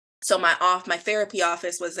 So my therapy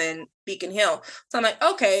office was in Beacon Hill. So I'm like,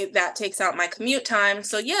 okay, that takes out my commute time.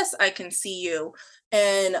 So yes, I can see you.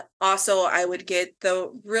 And also I would get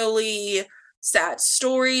the really sad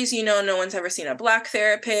stories, no one's ever seen a Black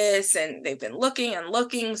therapist and they've been looking and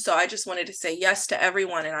looking. So I just wanted to say yes to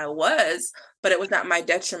everyone, and I was, but it was not my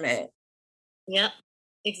detriment. Yep,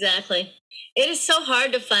 exactly. It is so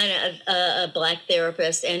hard to find a Black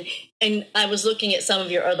therapist. And I was looking at some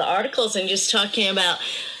of your other articles and just talking about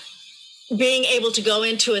being able to go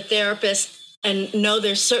into a therapist and know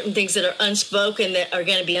there's certain things that are unspoken that are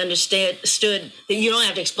going to be understood that you don't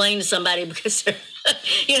have to explain to somebody because they're,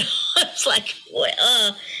 it's like,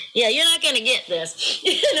 well, yeah, you're not going to get this.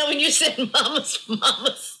 When you said mama's,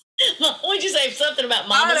 what'd you say? Something about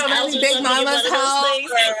mama's house or Big something? Mama's house.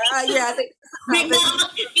 Yeah, Big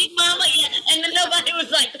Mama, yeah. And then nobody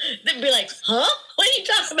was like, they'd be like, huh? What are you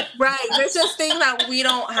talking about? Right. There's just things that we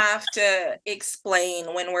don't have to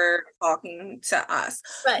explain when we're talking to us.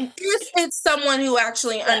 Right. If it's someone who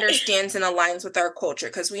actually understands and aligns with our culture,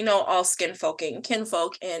 because we know all skin folk and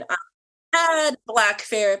kinfolk, and I had Black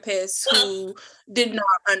therapists who did not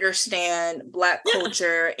understand Black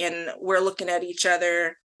culture, and we're looking at each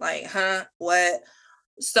other like, huh, what?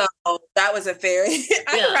 So that was I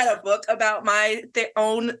could write a book about my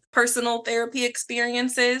own personal therapy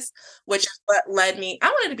experiences, which is what led me. I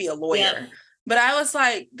wanted to be a lawyer, but I was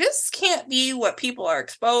like, this can't be what people are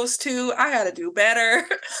exposed to. I got to do better.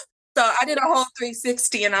 So I did a whole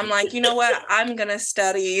 360, and I'm like, you know what? I'm going to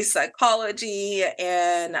study psychology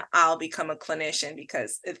and I'll become a clinician,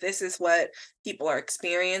 because if this is what people are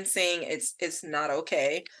experiencing, it's not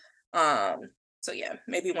okay. So yeah,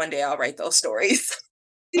 maybe one day I'll write those stories.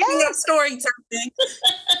 Yeah, storytelling.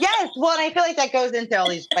 Yes. Well, and I feel like that goes into all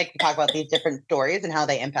these, like, we talk about these different stories and how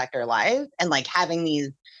they impact our lives, and like having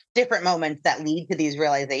these different moments that lead to these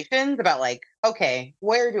realizations about, like, okay,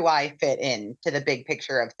 where do I fit in to the big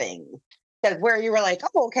picture of things? Because where you were like,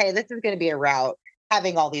 oh, okay, this is going to be a route.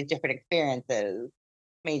 Having all these different experiences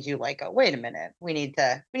made you like, oh, wait a minute, we need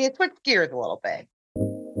to switch gears a little bit.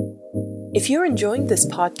 If you're enjoying this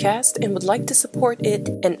podcast and would like to support it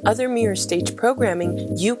and other Mirror Stage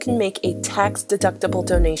programming, you can make a tax-deductible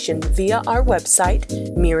donation via our website,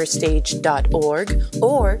 mirrorstage.org,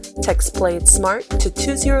 or text Play It Smart to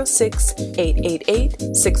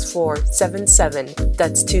 206-888-6477.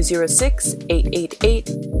 That's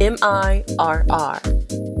 206-888-MIRR.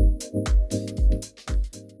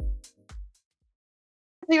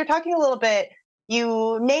 So you're talking a little bit,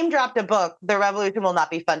 you name-dropped a book, The Revolution Will Not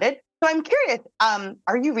Be Funded. So I'm curious,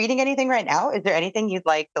 are you reading anything right now? Is there anything you'd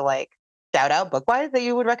like to shout out book-wise that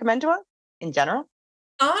you would recommend to us in general?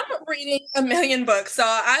 I'm reading a million books. So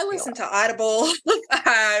I listen to Audible.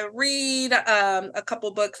 I read a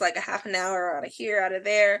couple books, like a half an hour out of here, out of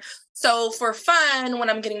there. So for fun, when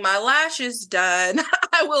I'm getting my lashes done,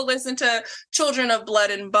 I will listen to Children of Blood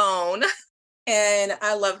and Bone. And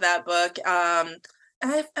I love that book. And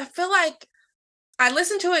I feel like I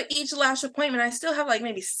listen to it each lash appointment. I still have like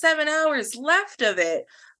maybe 7 hours left of it.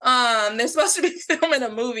 They're supposed to be filming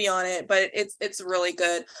a movie on it, but it's really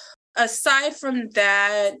good. Aside from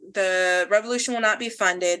that, The Revolution Will Not Be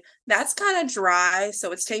Funded. That's kind of dry,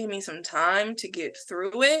 so it's taking me some time to get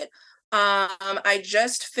through it. I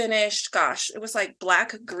just finished, it was like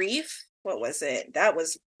Black Grief. What was it? That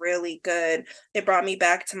was really good. It brought me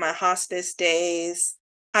back to my hospice days.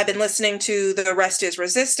 I've been listening to The Rest is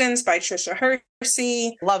Resistance by Trisha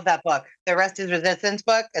Hersey. Love that book. The Rest is Resistance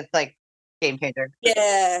book. It's like game changer.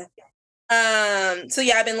 Yeah. So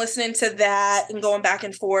yeah, I've been listening to that and going back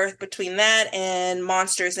and forth between that and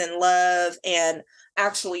Monsters in Love, and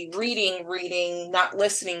actually reading, not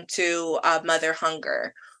listening to Mother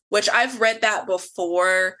Hunger, which I've read that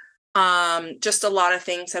before. Just a lot of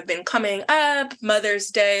things have been coming up. Mother's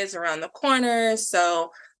Day is around the corner,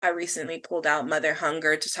 so I recently pulled out Mother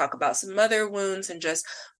Hunger to talk about some mother wounds and just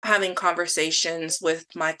having conversations with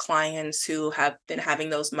my clients who have been having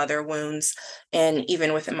those mother wounds, and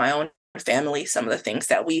even within my own family, some of the things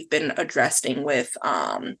that we've been addressing with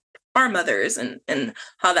our mothers and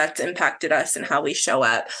how that's impacted us and how we show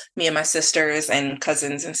up. Me and my sisters and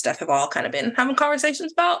cousins and stuff have all kind of been having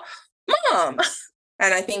conversations about Mom.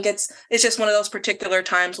 And I think it's just one of those particular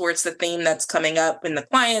times where it's the theme that's coming up in the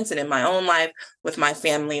clients and in my own life with my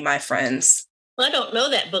family, my friends. Well, I don't know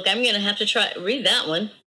that book. I'm going to have to read that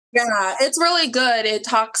one. Yeah, it's really good. It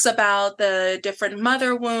talks about the different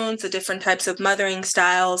mother wounds, the different types of mothering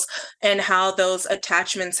styles, and how those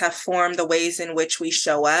attachments have formed the ways in which we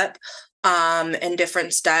show up, and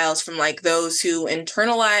different styles from like those who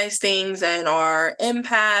internalize things and are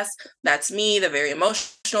empaths. That's me, the very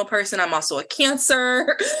emotional person. I'm also a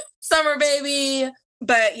Cancer, summer baby.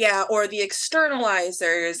 But yeah, or the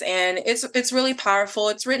externalizers, and it's really powerful.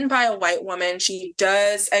 It's written by a white woman. She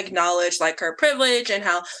does acknowledge like her privilege and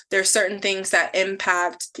how there's certain things that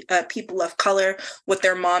impact people of color with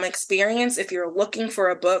their mom experience. If you're looking for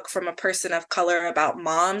a book from a person of color about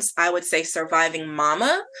moms, I would say Surviving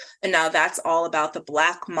Mama. And now that's all about the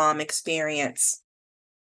Black mom experience.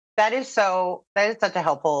 That is such a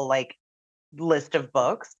helpful like list of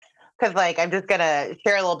books. Cause like, I'm just gonna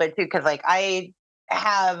share a little bit too. Cause like I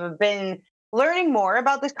have been learning more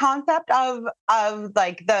about this concept of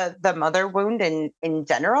like the mother wound in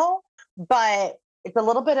general, but it's a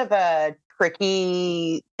little bit of a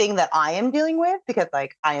tricky thing that I am dealing with because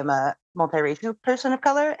like I am a multiracial person of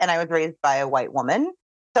color and I was raised by a white woman.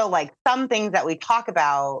 So like some things that we talk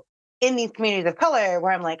about in these communities of color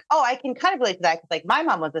where I'm like, oh, I can kind of relate to that because like my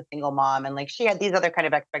mom was a single mom and like she had these other kind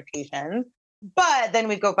of expectations. But then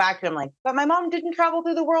we go back to, I'm like, but my mom didn't travel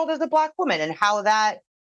through the world as a Black woman, and how that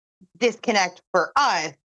disconnect for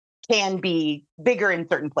us can be bigger in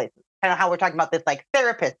certain places. Kind of how we're talking about this, like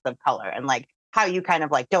therapists of color, and like how you kind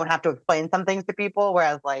of like don't have to explain some things to people.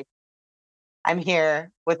 Whereas like I'm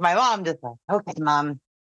here with my mom, just like, okay, mom,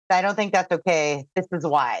 I don't think that's okay. This is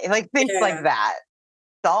why. Like things like that.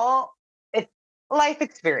 It's life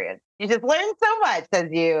experience. You just learn so much as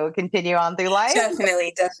you continue on through life.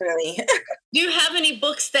 Definitely. Do you have any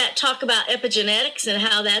books that talk about epigenetics and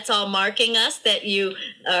how that's all marking us that you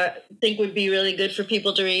think would be really good for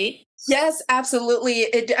people to read? Yes, absolutely.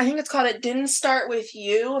 I think it's called It Didn't Start With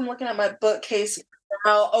You. I'm looking at my bookcase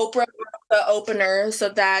now. Oprah, the opener. So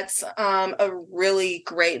that's a really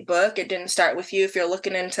great book. It Didn't Start With You if you're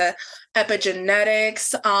looking into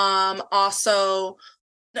epigenetics. Also,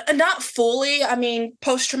 not fully. I mean,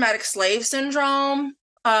 post-traumatic slave syndrome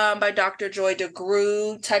by Dr. Joy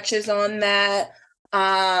DeGruy touches on that.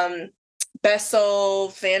 Bessel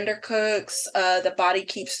van der Kolk's The Body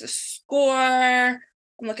Keeps the Score.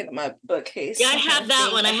 I'm looking at my bookcase. Yeah, I have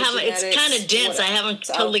that one. I haven't. It's kind of dense. I haven't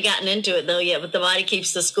totally gotten into it though yet. But The Body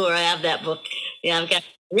Keeps the Score. I have that book. Yeah, I've got to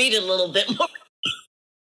read it a little bit more.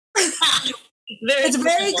 It's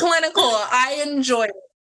very clinical. I enjoy it.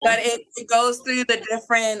 But it goes through the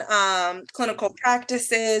different clinical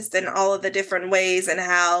practices and all of the different ways and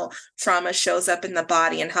how trauma shows up in the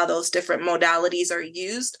body and how those different modalities are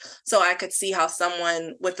used. So I could see how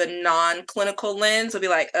someone with a non-clinical lens would be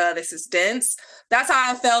like, this is dense. That's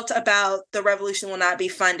how I felt about The Revolution Will Not Be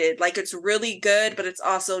Funded. Like, it's really good, but it's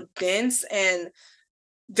also dense and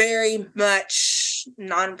very much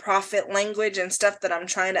nonprofit language and stuff that I'm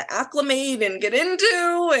trying to acclimate and get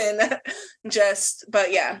into and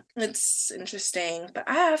but yeah, it's interesting. But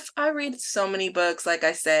I read so many books, like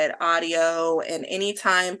I said, audio, and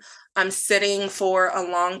anytime I'm sitting for a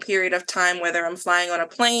long period of time, whether I'm flying on a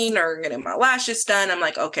plane or getting my lashes done, I'm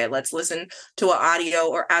like, okay, let's listen to an audio,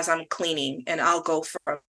 or as I'm cleaning, and I'll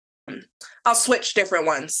switch different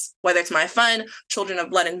ones, whether it's my fun Children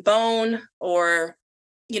of Blood and Bone or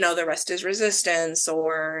The Rest is Resistance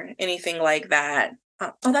or anything like that.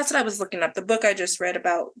 That's what I was looking up. The book I just read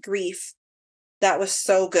about grief. That was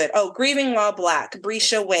so good. Oh, Grieving While Black,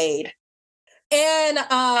 Brescia Wade. And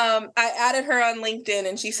I added her on LinkedIn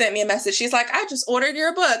and she sent me a message. She's like, I just ordered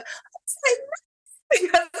your book. I was like,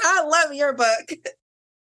 because I love your book.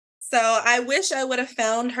 So I wish I would have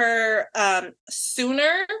found her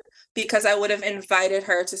sooner because I would have invited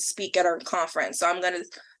her to speak at our conference. So I'm going to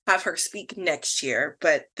have her speak next year.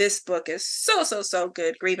 But this book is so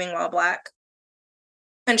good, Grieving While Black.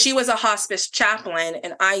 And she was a hospice chaplain,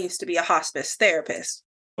 and I used to be a hospice therapist.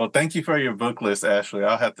 Well, thank you for your book list, Ashley.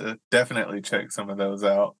 I'll have to definitely check some of those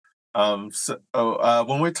out.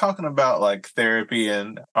 When we're talking about like therapy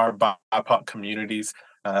and our BIPOC communities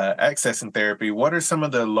accessing therapy, what are some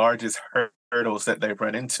of the largest hurdles that they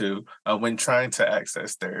run into when trying to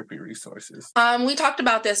access therapy resources? We talked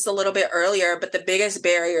about this a little bit earlier, but the biggest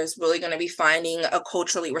barrier is really going to be finding a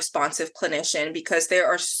culturally responsive clinician because there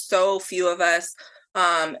are so few of us.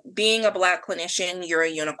 Being a Black clinician, you're a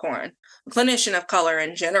unicorn. A clinician of color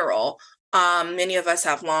in general, many of us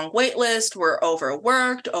have long wait lists. We're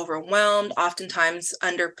overworked, overwhelmed, oftentimes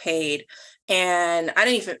underpaid. And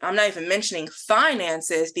I'm not even mentioning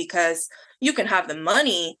finances because You can have the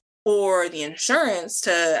money or the insurance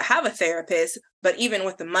to have a therapist, but even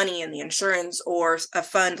with the money and the insurance or a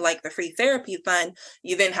fund like the free therapy fund,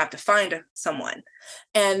 you then have to find someone.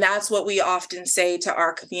 And that's what we often say to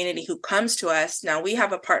our community who comes to us. Now, we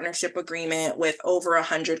have a partnership agreement with over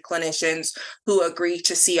 100 clinicians who agree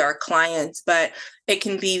to see our clients, but it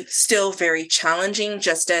can be still very challenging,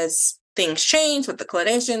 just as things change with the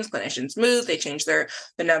clinicians move, they change the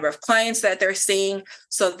number of clients that they're seeing.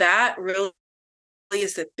 So that really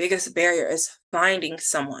is the biggest barrier, is finding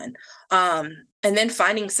someone. And then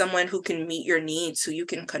finding someone who can meet your needs, who you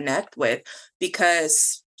can connect with,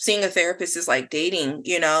 because seeing a therapist is like dating,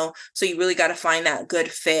 so you really got to find that good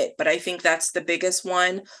fit. But I think that's the biggest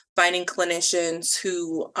one, finding clinicians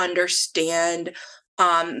who understand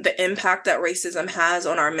the impact that racism has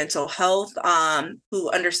on our mental health, who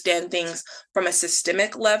understand things from a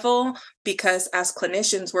systemic level, because as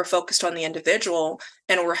clinicians, we're focused on the individual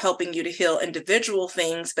and we're helping you to heal individual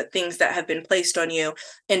things, but things that have been placed on you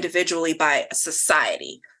individually by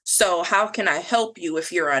society. So how can I help you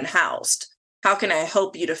if you're unhoused? How can I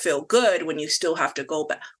help you to feel good when you still have to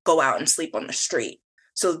go out and sleep on the street?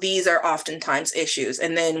 So these are oftentimes issues.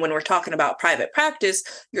 And then when we're talking about private practice,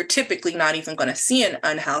 you're typically not even going to see an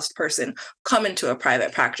unhoused person come into a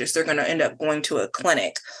private practice. They're going to end up going to a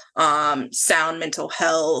clinic, Sound Mental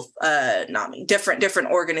Health,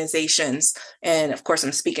 different organizations. And of course,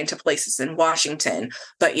 I'm speaking to places in Washington.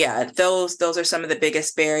 But yeah, those are some of the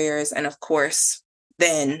biggest barriers. And of course,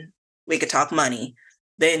 then we could talk money.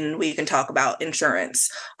 Then we can talk about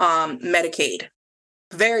insurance, Medicaid.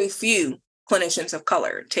 Very few clinicians of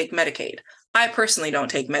color take Medicaid. I personally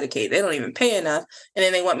don't take Medicaid. They don't even pay enough. And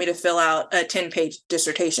then they want me to fill out a 10-page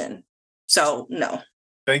dissertation. So no.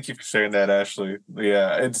 Thank you for sharing that, Ashley.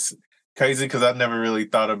 Yeah, it's crazy because I never really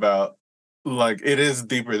thought about, like, it is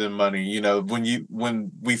deeper than money.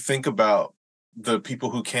 When we think about the people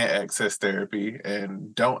who can't access therapy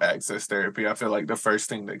and don't access therapy, I feel like the first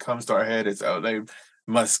thing that comes to our head is, oh, they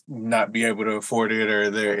must not be able to afford it or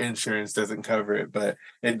their insurance doesn't cover it. But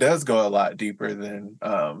it does go a lot deeper than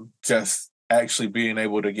just actually being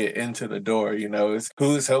able to get into the door. It's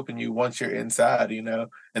who's helping you once you're inside,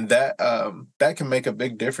 and that can make a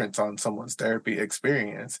big difference on someone's therapy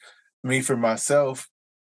experience. Me, for myself,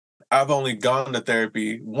 I've only gone to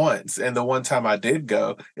therapy once, and the one time I did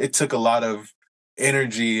go, it took a lot of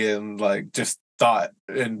energy and just thought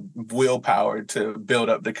and willpower to build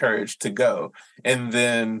up the courage to go. And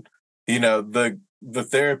then, the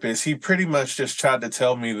therapist, he pretty much just tried to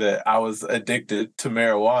tell me that I was addicted to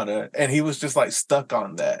marijuana, and he was just stuck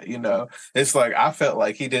on that. It's like I felt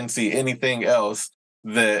like he didn't see anything else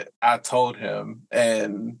that I told him,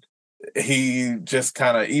 and he just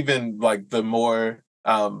kind of, even the more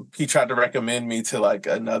he tried to recommend me to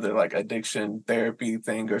another addiction therapy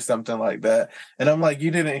thing or something like that. And I'm like, you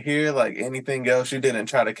didn't hear anything else? You didn't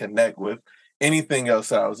try to connect with anything else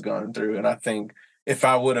that I was going through. And I think if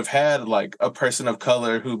I would have had a person of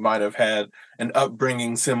color who might have had an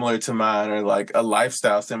upbringing similar to mine, or a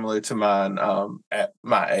lifestyle similar to mine at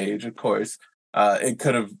my age, of course, it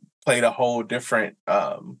could have played a whole different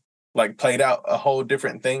played out a whole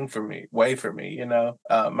different way for me.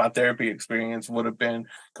 My therapy experience would have been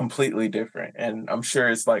completely different. And I'm sure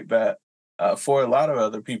it's like that for a lot of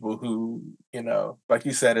other people who, like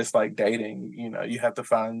you said, it's like dating. You have to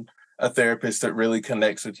find a therapist that really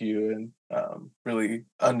connects with you and really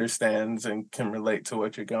understands and can relate to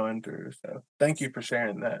what you're going through. So thank you for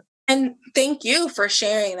sharing that. And thank you for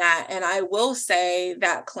sharing that. And I will say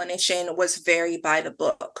that clinician was very by the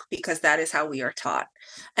book, because that is how we are taught.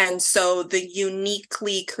 And so the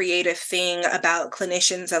uniquely creative thing about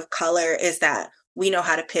clinicians of color is that we know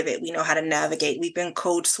how to pivot. We know how to navigate. We've been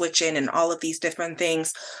code switching and all of these different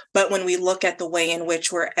things. But when we look at the way in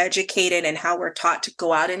which we're educated and how we're taught to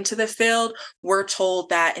go out into the field, we're told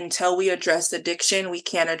that until we address addiction, we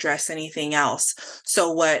can't address anything else. So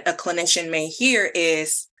what a clinician may hear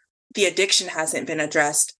is, the addiction hasn't been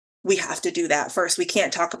addressed. We have to do that first. We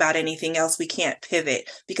can't talk about anything else. We can't pivot,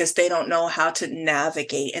 because they don't know how to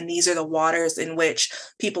navigate. And these are the waters in which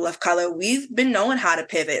people of color, we've been knowing how to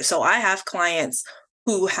pivot. So I have clients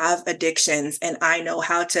who have addictions and I know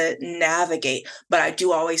how to navigate, but I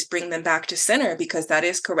do always bring them back to center, because that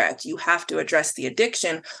is correct. You have to address the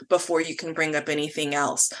addiction before you can bring up anything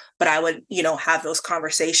else. But I would, have those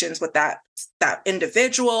conversations with that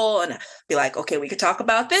individual and be like, okay, we could talk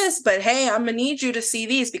about this, but hey, I'm gonna need you to see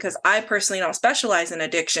these, because I personally don't specialize in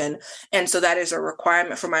addiction. And so that is a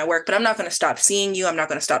requirement for my work, but I'm not going to stop seeing you. I'm not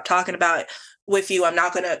going to stop talking about it with you. I'm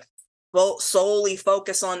not going to solely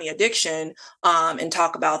focus on the addiction and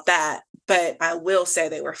talk about that. But I will say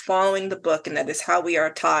they were following the book, and that is how we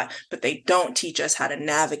are taught, but they don't teach us how to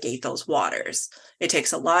navigate those waters. It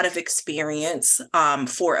takes a lot of experience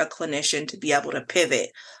for a clinician to be able to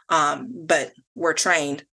pivot. But we're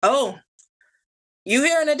trained, oh, you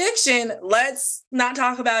hear an addiction, let's not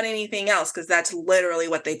talk about anything else, because that's literally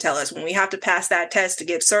what they tell us. When we have to pass that test to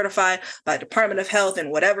get certified by Department of Health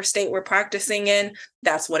in whatever state we're practicing in,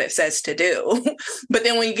 that's what it says to do. But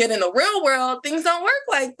then when you get in the real world, things don't work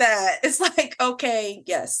like that. It's like, okay,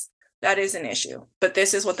 yes, that is an issue, but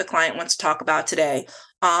this is what the client wants to talk about today.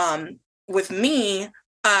 With me,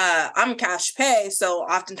 I'm cash pay, so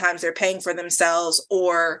oftentimes they're paying for themselves,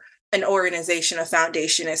 or an organization, a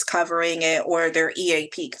foundation is covering it, or their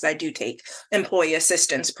EAP, because I do take employee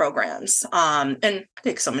assistance programs and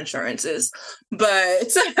take some insurances.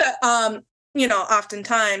 But,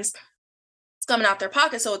 oftentimes it's coming out their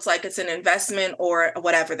pocket. So it's like it's an investment or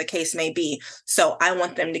whatever the case may be. So I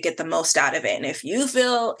want them to get the most out of it. And if you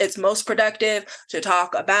feel it's most productive to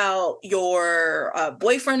talk about your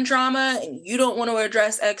boyfriend trauma and you don't want to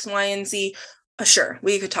address X, Y, and Z, sure,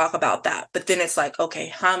 we could talk about that. But then it's like, okay,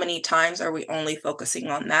 how many times are we only focusing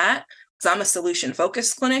on that? Because I'm a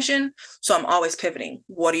solution-focused clinician, so I'm always pivoting.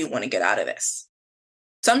 What do you want to get out of this?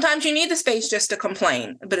 Sometimes you need the space just to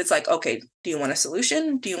complain, but it's like, okay, do you want a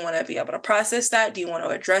solution? Do you want to be able to process that? Do you want to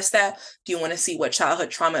address that? Do you want to see what childhood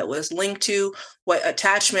trauma it was linked to, what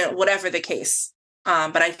attachment, whatever the case?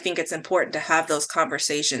 But I think it's important to have those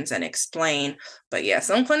conversations and explain. But yeah,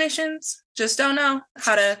 some clinicians just don't know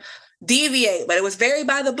how to deviate, but it was very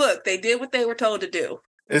by the book. They did what they were told to do.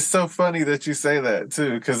 It's so funny that you say that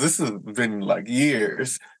too, because this has been like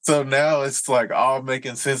years. So now it's like all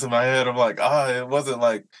making sense in my head. I'm like, it wasn't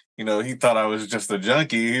like, he thought I was just a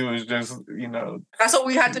junkie. He was just, That's what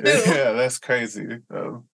we had to do. Yeah, that's crazy.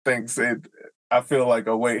 Thanks. I feel like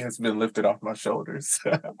a weight has been lifted off my shoulders.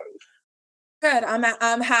 Good.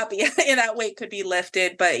 I'm happy that weight could be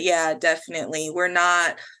lifted. But yeah, definitely. We're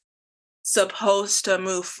not supposed to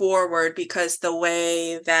move forward because the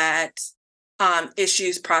way that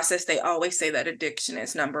issues process, they always say that addiction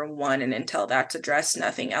is number one, and until that's addressed,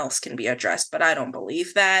 nothing else can be addressed. But I don't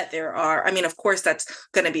believe that. Of course, that's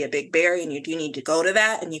going to be a big barrier, and you do need to go to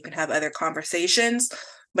that, and you can have other conversations,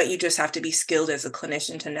 but you just have to be skilled as a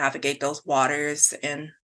clinician to navigate those waters and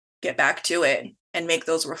get back to it and make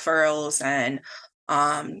those referrals and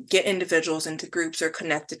get individuals into groups or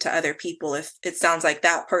connected to other people. If it sounds like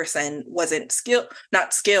that person wasn't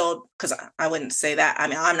not skilled, because I wouldn't say that.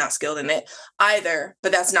 I'm not skilled in it either,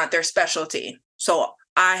 but that's not their specialty. So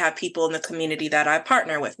I have people in the community that I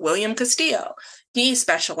partner with. William Castillo, he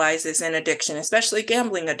specializes in addiction, especially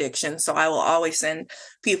gambling addiction. So I will always send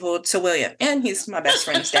people to William, and he's my best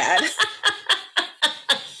friend's dad.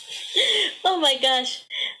 Oh my gosh.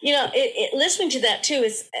 Listening to that too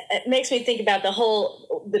it makes me think about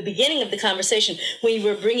the beginning of the conversation when you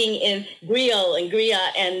were bringing in griot and griot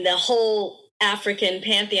and the whole African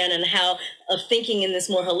pantheon and how of thinking in this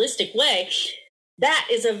more holistic way. That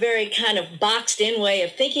is a very kind of boxed in way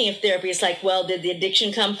of thinking of therapy. It's like, well, did the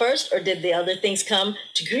addiction come first, or did the other things come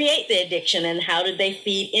to create the addiction, and how did they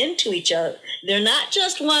feed into each other? They're not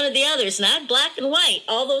just one or the other. It's not black and white.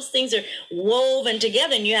 All those things are woven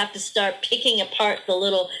together, and you have to start picking apart the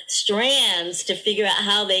little strands to figure out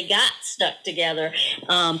how they got stuck together.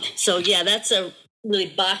 So yeah, that's a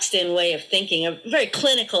really boxed in way of thinking, a very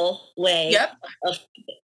clinical way of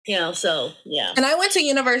so yeah. And I went to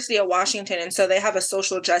University of Washington, and so they have a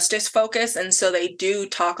social justice focus, and so they do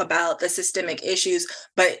talk about the systemic issues,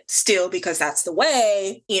 but still, because that's the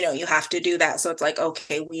way, you have to do that. So it's like,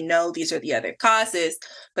 okay, we know these are the other causes,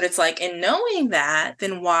 but it's like, in knowing that,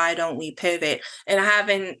 then why don't we pivot? And I have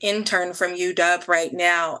an intern from UW right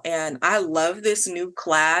now, and I love this new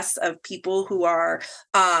class of people who are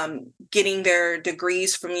getting their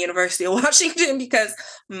degrees from University of Washington, because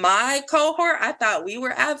my cohort, I thought we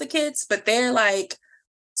were advocates, but they're like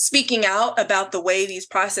speaking out about the way these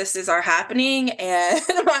processes are happening. And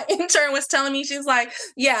my intern was telling me, she's like,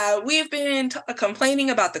 yeah, we've been complaining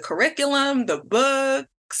about the curriculum, the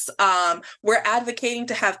books. We're advocating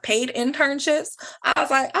to have paid internships. I was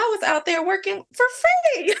like, I was out there working for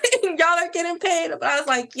free. Y'all are getting paid. But I was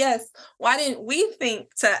like, yes, why didn't we think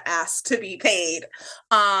to ask to be paid?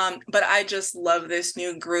 But I just love this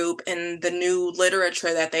new group and the new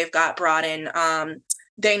literature that they've got brought in.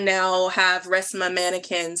 They now have Resma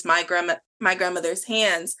Mannequin's My Grandmother's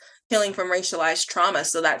Hands, Healing from Racialized Trauma.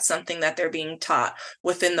 So that's something that they're being taught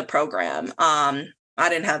within the program. I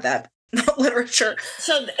didn't have that literature.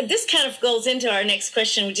 So this kind of goes into our next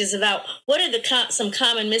question, which is about what are some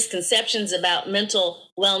common misconceptions about mental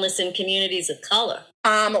wellness in communities of color?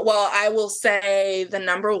 Well, I will say the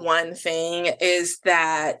number one thing is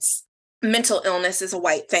that mental illness is a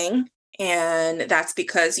white thing. And that's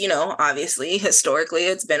because, obviously, historically,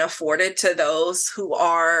 it's been afforded to those who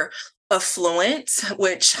are affluent,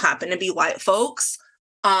 which happen to be white folks.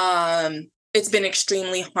 It's been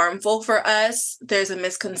extremely harmful for us. There's a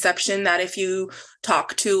misconception that if you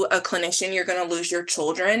talk to a clinician, you're going to lose your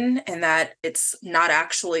children, and that it's not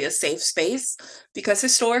actually a safe space, because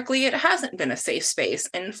historically it hasn't been a safe space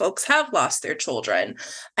and folks have lost their children.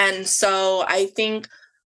 And so I think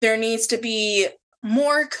there needs to be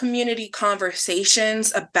more community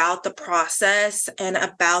conversations about the process and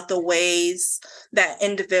about the ways that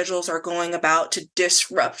individuals are going about to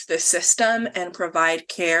disrupt the system and provide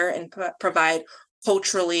care and provide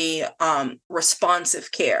culturally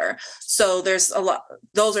responsive care. So there's a lot,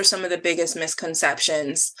 those are some of the biggest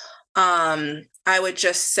misconceptions. I would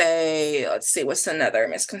just say, let's see, what's another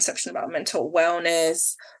misconception about mental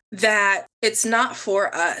wellness? That it's not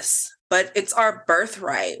for us, but it's our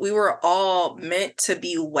birthright. We were all meant to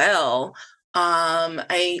be well.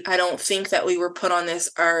 I don't think that we were put on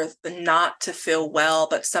this earth not to feel well,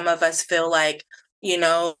 but some of us feel like,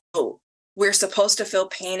 we're supposed to feel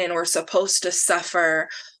pain and we're supposed to suffer.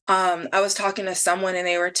 I was talking to someone and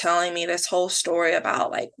they were telling me this whole story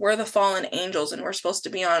about like, we're the fallen angels and we're supposed to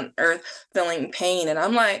be on earth feeling pain. And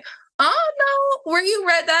I'm like, I don't know where you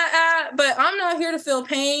read that at, but I'm not here to feel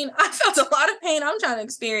pain. I felt a lot of pain. I'm trying to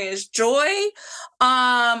experience joy.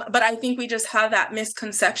 But I think we just have that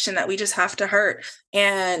misconception that we just have to hurt.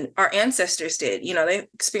 And our ancestors did, they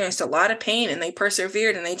experienced a lot of pain and they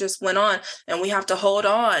persevered and they just went on, and we have to hold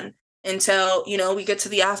on until, we get to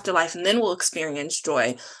the afterlife, and then we'll experience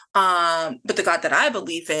joy. But the God that I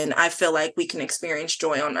believe in, I feel like we can experience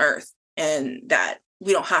joy on earth, and that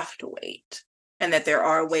we don't have to wait. And that there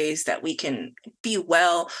are ways that we can be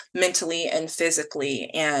well mentally and physically.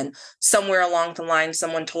 And somewhere along the line,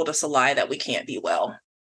 someone told us a lie that we can't be well.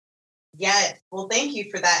 Yes. Well, thank you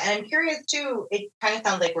for that. And I'm curious too, it kind of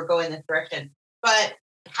sounds like we're going this direction, but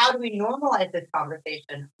how do we normalize this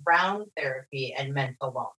conversation around therapy and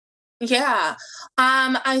mental wellness? Yeah,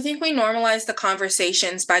 I think we normalize the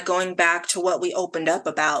conversations by going back to what we opened up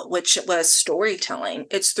about, which was storytelling.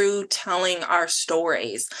 It's through telling our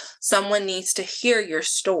stories. Someone needs to hear your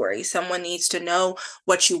story. Someone needs to know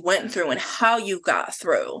what you went through and how you got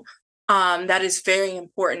through. That is very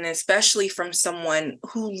important, especially from someone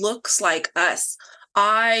who looks like us.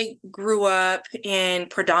 I grew up in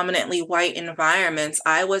predominantly white environments.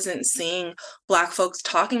 I wasn't seeing Black folks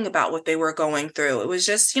talking about what they were going through. It was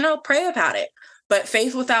just, pray about it. But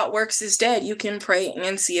faith without works is dead. You can pray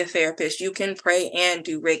and see a therapist. You can pray and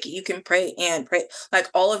do Reiki. You can pray and pray. Like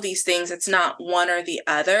all of these things, it's not one or the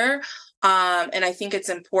other. And I think it's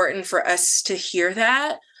important for us to hear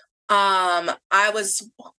that.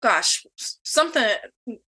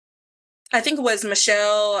 I think it was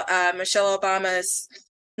Michelle Obama's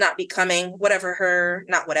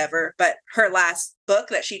her last book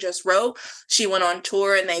that she just wrote. She went on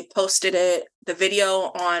tour and they posted the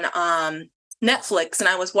video on Netflix, and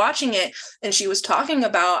I was watching it, and she was talking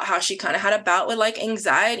about how she kind of had a bout with like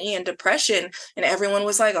anxiety and depression, and everyone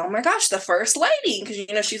was like, oh my gosh, the first lady,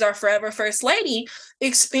 because she's our forever first lady,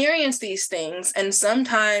 experienced these things. And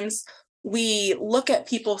sometimes we look at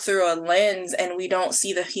people through a lens and we don't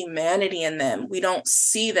see the humanity in them. We don't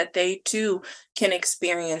see that they too can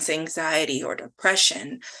experience anxiety or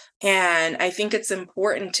depression. And I think it's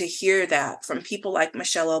important to hear that from people like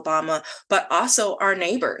Michelle Obama, but also our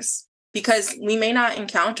neighbors, because we may not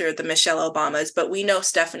encounter the Michelle Obamas, but we know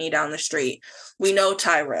Stephanie down the street. We know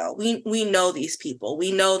Tyrell. We know these people.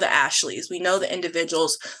 We know the Ashleys. We know the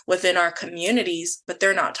individuals within our communities, but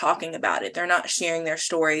they're not talking about it. They're not sharing their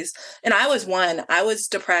stories. And I was one. I was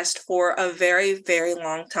depressed for a very, very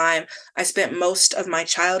long time. I spent most of my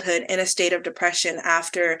childhood in a state of depression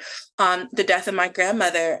after the death of my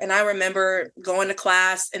grandmother. And I remember going to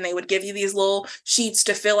class and they would give you these little sheets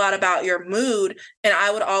to fill out about your mood. And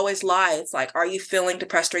I would always lie. It's like, are you feeling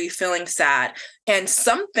depressed? Are you feeling sad? And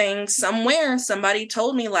somewhere, somebody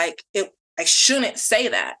told me I shouldn't say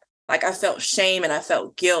that. Like I felt shame and I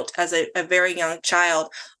felt guilt as a very young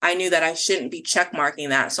child. I knew that I shouldn't be check marking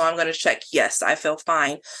that. So I'm going to check, yes, I feel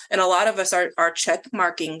fine. And a lot of us are check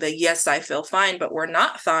marking the yes, I feel fine, but we're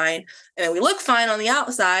not fine. And then we look fine on the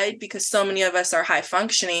outside because so many of us are high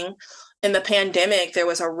functioning. In the pandemic, there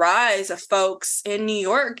was a rise of folks in New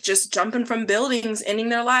York just jumping from buildings, ending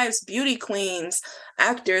their lives, beauty queens,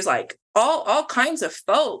 actors, like all kinds of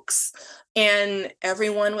folks. And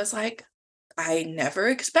everyone was like, I never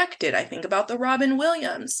expected. I think about the Robin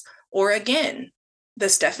Williams, or again, the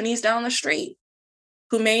Stephanies down the street,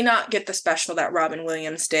 who may not get the special that Robin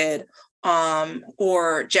Williams did,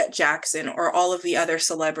 or Jet Jackson, or all of the other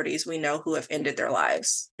celebrities we know who have ended their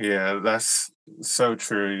lives. Yeah, that's so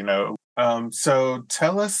true. So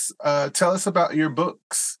tell us about your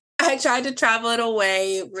books. I Tried to Travel It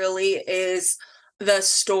Away really is the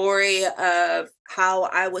story of how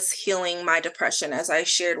I was healing my depression. As I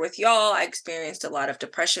shared with y'all, I experienced a lot of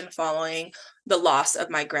depression following the loss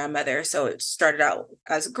of my grandmother. So it started out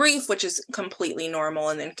as grief, which is completely normal,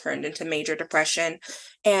 and then turned into major depression.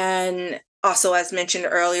 And also, as mentioned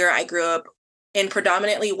earlier, I grew up in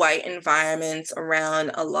predominantly white environments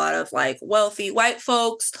around a lot of like wealthy white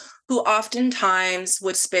folks who oftentimes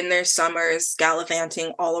would spend their summers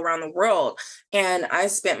gallivanting all around the world. And I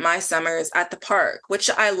spent my summers at the park, which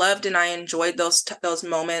I loved, and I enjoyed those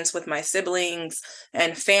moments with my siblings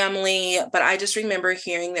and family. But I just remember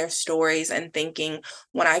hearing their stories and thinking,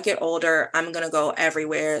 when I get older, I'm going to go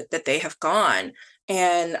everywhere that they have gone.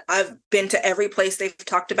 And I've been to every place they've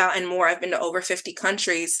talked about and more. I've been to over 50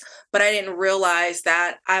 countries, but I didn't realize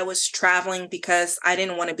that I was traveling because I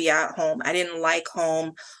didn't want to be at home. I didn't like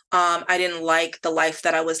home. I didn't like the life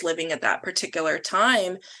that I was living at that particular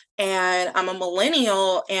time. And I'm a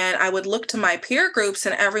millennial, and I would look to my peer groups,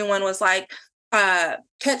 and everyone was like,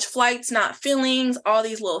 catch flights, not feelings, all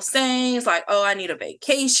these little sayings like, oh, I need a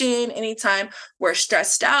vacation anytime we're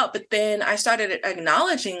stressed out. But then I started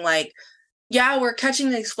acknowledging, like, yeah, we're catching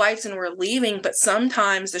these flights and we're leaving, but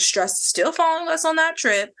sometimes the stress is still following us on that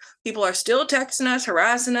trip. People are still texting us,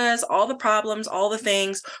 harassing us, all the problems, all the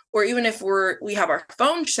things. Or even if we have our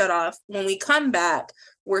phone shut off, when we come back,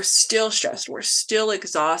 we're still stressed. We're still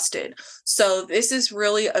exhausted. So this is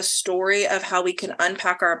really a story of how we can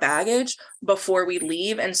unpack our baggage before we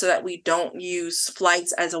leave, and so that we don't use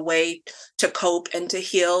flights as a way to cope and to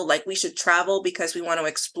heal. Like, we should travel because we want to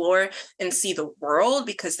explore and see the world,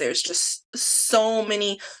 because there's just so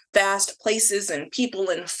many vast places and people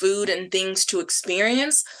and food and things to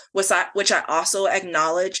experience, which I also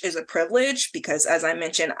acknowledge is a privilege, because as I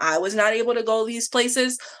mentioned, I was not able to go these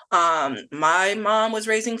places. My mom was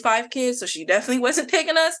raising 5 kids, so she definitely wasn't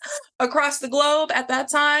taking us across the globe at that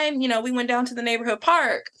time. We went down to the neighborhood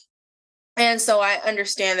park. And so I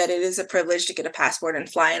understand that it is a privilege to get a passport and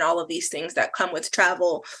fly and all of these things that come with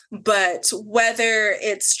travel. But whether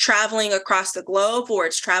it's traveling across the globe, or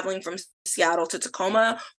it's traveling from Seattle to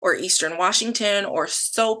Tacoma, or Eastern Washington, or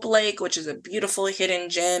Soap Lake, which is a beautiful hidden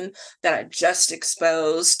gem that I just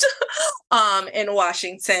exposed in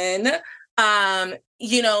Washington,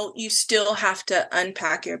 you still have to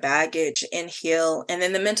unpack your baggage and heal. And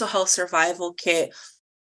then the mental health survival kit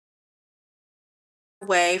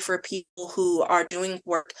way for people who are doing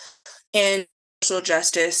work in social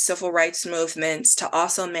justice, civil rights movements, to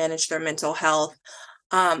also manage their mental health.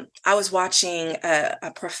 I was watching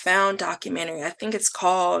a profound documentary. I think it's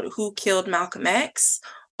called Who Killed Malcolm X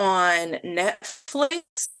on Netflix.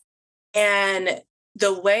 And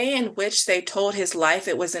the way in which they told his life,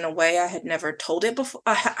 it was in a way I had never told it before.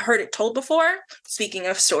 I heard it told before, speaking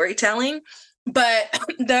of storytelling. But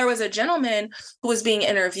there was a gentleman who was being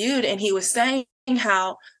interviewed, and he was saying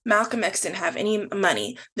how Malcolm X didn't have any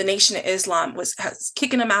money. The Nation of Islam was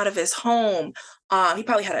kicking him out of his home. He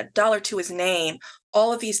probably had $1 to his name,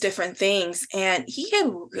 all of these different things. And he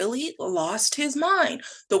had really lost his mind,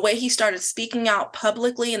 the way he started speaking out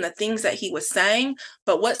publicly and the things that he was saying.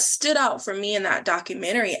 But what stood out for me in that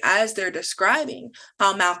documentary, as they're describing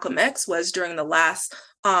how Malcolm X was during the last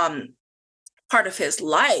part of his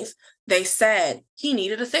life, they said he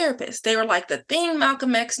needed a therapist. They were like, the thing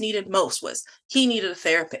Malcolm X needed most was he needed a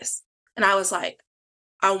therapist. And I was like,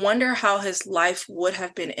 I wonder how his life would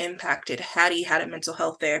have been impacted had he had a mental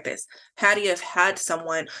health therapist, had he have had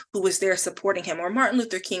someone who was there supporting him, or Martin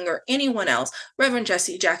Luther King, or anyone else, Reverend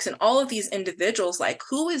Jesse Jackson, all of these individuals, like,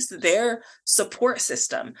 who is their support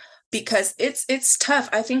system? Because it's tough.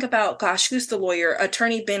 I think about, gosh, who's the lawyer?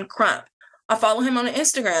 Attorney Ben Crump. I follow him on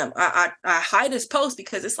Instagram. I hide his posts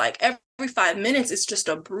because it's like every 5 minutes, it's just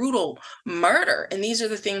a brutal murder. And these are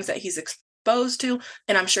the things that he's exposed to.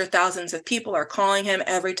 And I'm sure thousands of people are calling him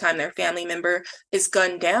every time their family member is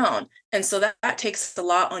gunned down. And so that takes a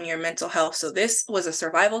lot on your mental health. So this was a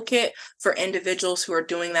survival kit for individuals who are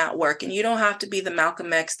doing that work. And you don't have to be the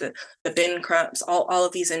Malcolm X, the Ben Crumps, all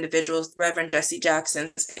of these individuals, Reverend Jesse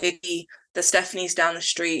Jacksons, Iggy, the Stephanies down the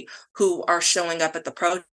street, who are showing up at the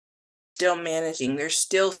protest, still managing. They're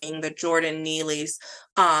still seeing the Jordan Neelys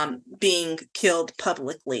being killed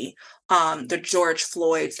publicly, the George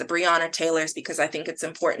Floyds, the Breonna Taylors, because I think it's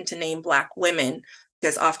important to name Black women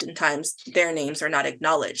because oftentimes their names are not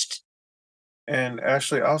acknowledged. And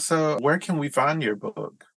Ashley, also, where can we find your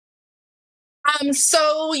book?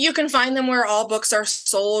 So you can find them where all books are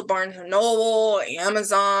sold, Barnes & Noble,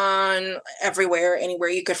 Amazon, everywhere, anywhere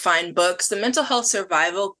you could find books. The Mental Health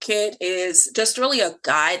Survival Kit is just really a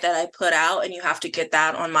guide that I put out, and you have to get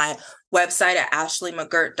that on my website at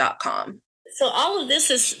ashleymcgirt.com. So all of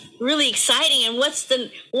this is really exciting. And what's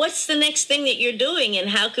the next thing that you're doing, and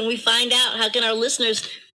how can we find out? How can our listeners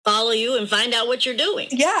follow you and find out what you're doing?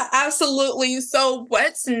 Yeah, absolutely. So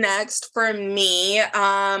what's next for me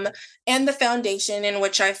and the foundation in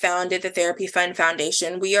which I founded, the Therapy Fund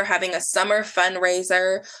Foundation, we are having a summer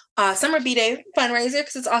fundraiser, summer B-Day fundraiser,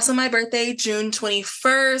 because it's also my birthday, June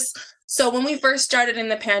 21st. So when we first started in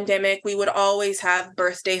the pandemic, we would always have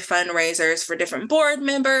birthday fundraisers for different board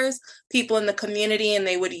members, people in the community, and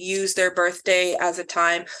they would use their birthday as a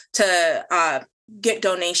time to get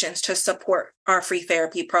donations to support our free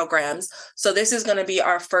therapy programs. So this is going to be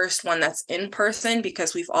our first one that's in person,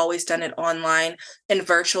 because we've always done it online and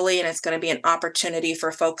virtually, and it's going to be an opportunity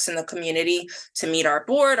for folks in the community to meet our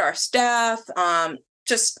board, our staff,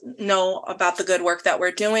 just know about the good work that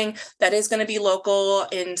we're doing. That is going to be local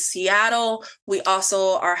in Seattle. We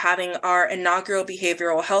also are having our inaugural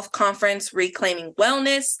behavioral health conference, Reclaiming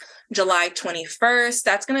Wellness, July 21st.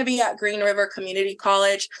 That's going to be at Green River Community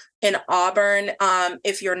College in Auburn.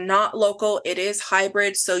 If you're not local, it is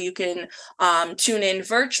hybrid, so you can tune in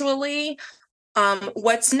virtually.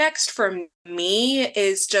 What's next for me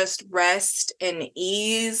is just rest and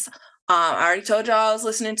ease. I already told y'all I was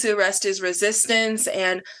listening to Rest is Resistance,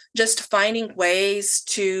 and just finding ways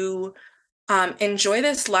to enjoy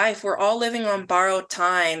this life. We're all living on borrowed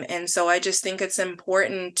time. And so I just think it's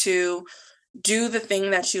important to do the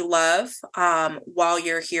thing that you love while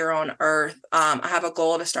you're here on earth. I have a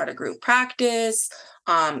goal to start a group practice,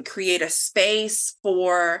 create a space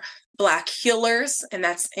for Black healers, and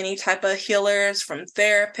that's any type of healers, from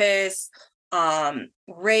therapists,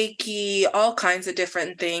 Reiki, all kinds of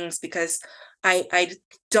different things, because I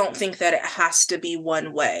don't think that it has to be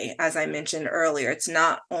one way. As I mentioned earlier, it's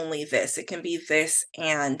not only this, it can be this.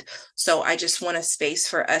 And so I just want a space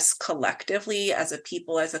for us collectively as a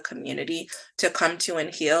people, as a community, to come to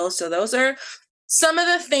and heal. So those are some of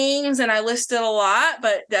the things, and I listed a lot,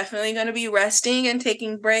 but definitely going to be resting and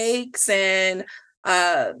taking breaks and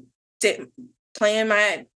playing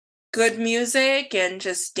my good music and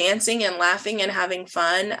just dancing and laughing and having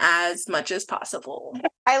fun as much as possible.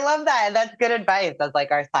 I love that. That's good advice. That's like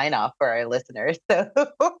our sign off for our listeners. So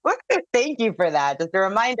thank you for that. Just a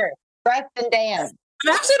reminder, rest and dance.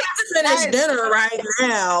 I'm actually about to finish dinner right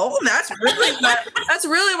now. That's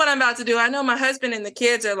really what I'm about to do. I know my husband and the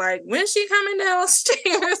kids are like, when's she coming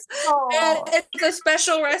downstairs? And it's a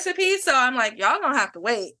special recipe. So I'm like, y'all gonna have to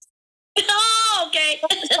wait. Oh, okay.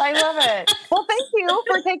 I love it. Well, thank you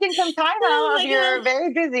for taking some time out of your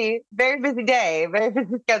very busy day, very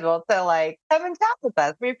busy schedule to like come and chat with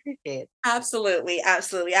us. We appreciate it. Absolutely.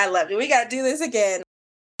 Absolutely. I love it. We got to do this again.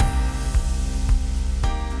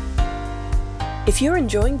 If you're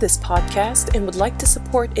enjoying this podcast and would like to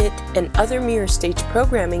support it and other Mirror Stage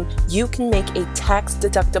programming, you can make a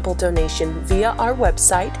tax-deductible donation via our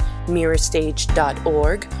website,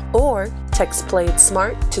 mirrorstage.org, or text Play It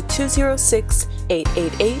Smart to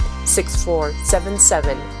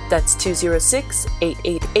 206-888-6477. That's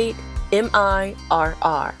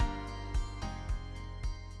 206-888-MIRR.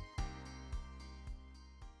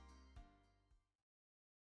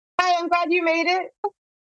 Hi, I'm glad you made it.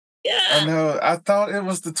 Yeah. I know. I thought it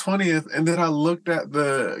was the 20th, and then I looked at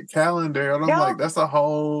the calendar, and I'm like, that's a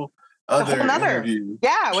whole other interview.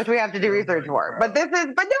 Yeah, which we have to do research for. But no, it's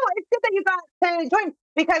good that you got to join,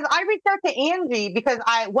 because I reached out to Angie because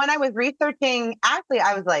when I was researching Ashley,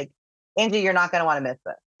 I was like, Angie, you're not going to want to miss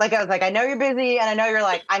this. Like, I was like, I know you're busy, and I know you're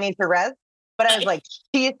like, I need to rest. But I was like,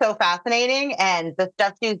 she is so fascinating, and the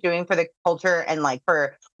stuff she's doing for the culture and like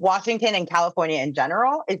for Washington and California in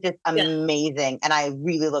general is just amazing. And I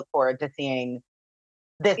really look forward to seeing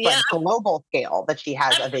this like global scale that she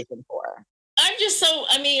has a vision for. I'm just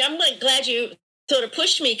I'm like glad you sort of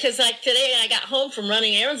pushed me, because like today I got home from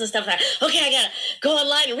running errands and stuff. Like, okay, I gotta go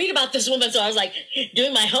online and read about this woman. So I was like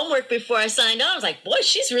doing my homework before I signed on. I was like, boy,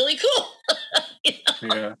 she's really cool.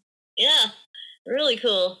 Yeah, really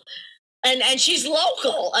cool. And she's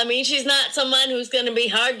local. I mean, she's not someone who's going to be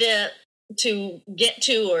hard to get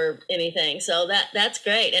to or anything. So that's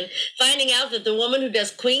great. And finding out that the woman who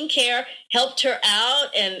does Queen Care helped her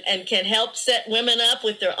out and can help set women up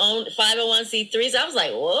with their own 501c3s. I was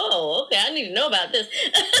like, whoa, okay, I need to know about this.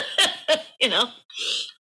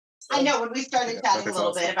 I know when we started chatting a little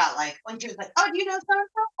awesome. bit about like when she was like, "Oh, do you know so and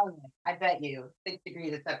so?" I was like, "I bet you 6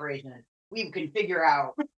 degrees of separation. We can figure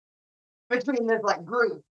out between this like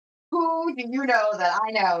group who do you know that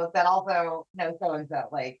I know that also knows so and so."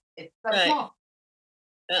 Like it's so Right. small.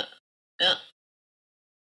 Yeah. Yeah.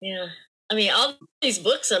 Yeah. I mean, all these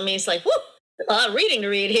books, I mean, it's like, whoo, a lot of reading to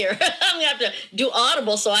read here. I'm going to have to do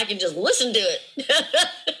Audible so I can just listen to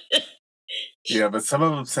it. Yeah, but some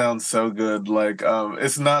of them sound so good. Like,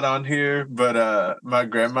 it's not on here, but My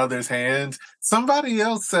Grandmother's Hands. Somebody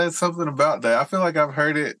else said something about that. I feel like I've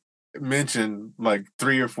heard it mentioned like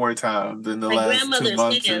 3 or 4 times in the My last 2 grandmother's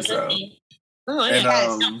months or hands. so. Oh, And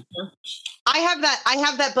Yes. I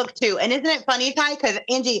have that book too. And isn't it funny, Ty? Because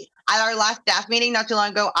Angie, at our last staff meeting not too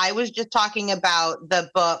long ago, I was just talking about the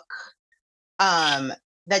book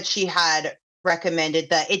that she had recommended,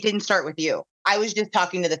 that It Didn't Start With You. I was just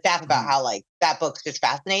talking to the staff about how like that book's just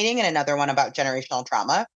fascinating, and another one about generational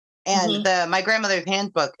trauma. And the My Grandmother's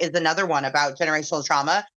Hands book is another one about generational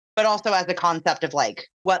trauma, but also as a concept of like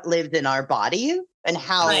what lives in our bodies and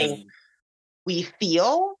how Right. we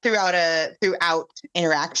feel throughout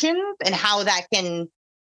interactions, and how that can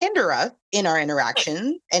hinder us in our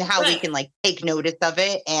interactions, and how we can like take notice of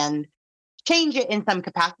it and change it in some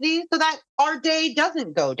capacity so that our day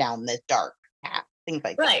doesn't go down this dark path, things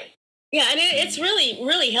like that. Right. Yeah, and it's really,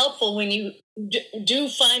 really helpful when you do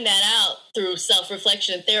find that out through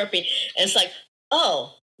self-reflection and therapy. And it's like,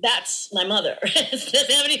 oh, that's my mother. It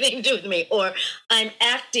doesn't have anything to do with me. Or I'm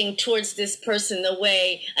acting towards this person the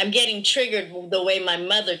way, I'm getting triggered the way my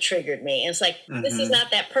mother triggered me. And it's like, this is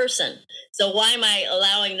not that person. So why am I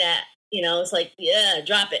allowing that? You know, it's like, yeah,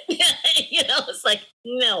 drop it. You know, it's like,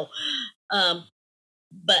 no.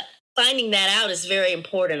 But finding that out is very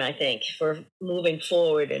important, I think, for moving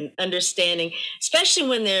forward and understanding, especially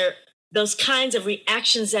when there those kinds of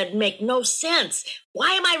reactions that make no sense.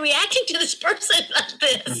 Why am I reacting to this person like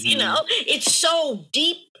this? You know, it's so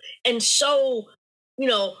deep and so, you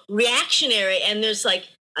know, reactionary. And there's like,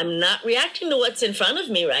 I'm not reacting to what's in front of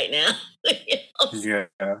me right now. You know?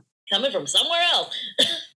 yeah. Coming from somewhere else.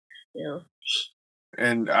 You know.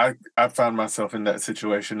 And I found myself in that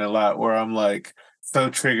situation a lot where I'm like so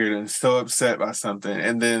triggered and so upset by something,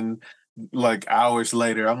 and then like hours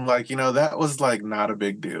later I'm like, that was like not a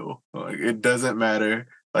big deal. Like it doesn't matter.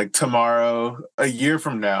 Like tomorrow, a year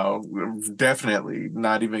from now, we're definitely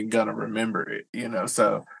not even gonna remember it,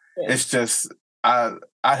 So it's just I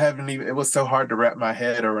haven't even, it was so hard to wrap my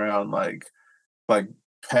head around like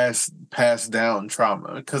passed down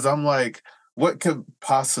trauma, because I'm like, what could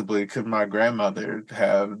my grandmother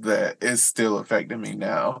have that is still affecting me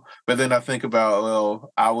now? But then I think about,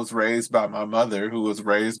 well, I was raised by my mother, who was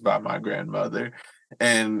raised by my grandmother,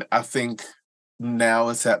 and I think now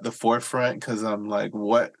it's at the forefront, because I'm like,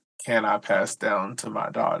 what can I pass down to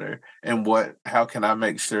my daughter, and how can I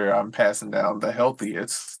make sure I'm passing down the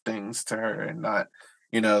healthiest things to her, and not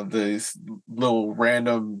these little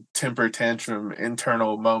random temper tantrum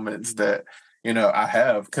internal moments that I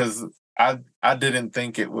have, because I didn't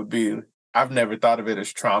think it would be. I've never thought of it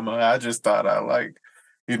as trauma. I just thought I like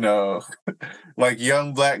like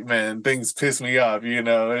young black men, things piss me off.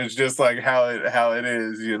 It's just like how it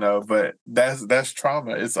is. But that's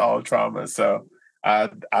trauma. It's all trauma. So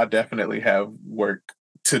I definitely have work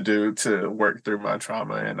to do to work through my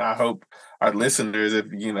trauma, and I hope our listeners, if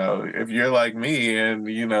you're like me and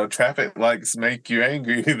traffic lights make you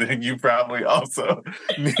angry, then you probably also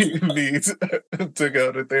need to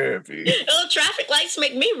go to therapy. Oh, traffic lights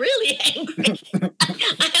make me really angry.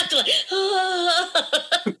 I have to like.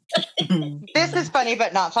 This is funny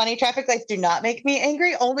but not funny. Traffic lights do not make me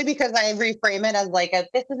angry, only because I reframe it as like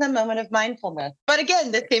this is a moment of mindfulness. But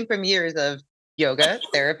again, this came from years of yoga,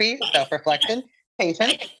 therapy, self-reflection,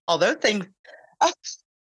 patience, all those things.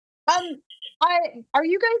 Are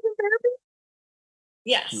you guys in therapy?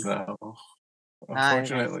 Yes. No,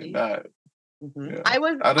 unfortunately not. Yeah. I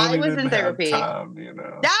was in therapy. Time,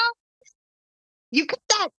 No, you cut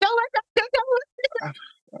that. Don't let that.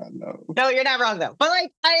 I know. No, you're not wrong though. But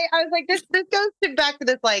like, I was like, this goes back to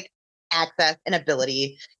this like access and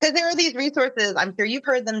ability, because there are these resources. I'm sure you've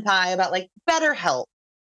heard them, Ty, about like BetterHelp,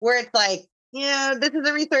 where it's like, this is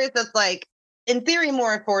a resource that's like, in theory,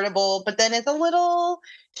 more affordable, but then it's a little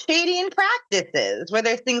shady in practices, where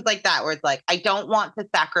there's things like that, where it's like, I don't want to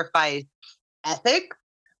sacrifice ethics,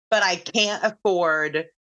 but I can't afford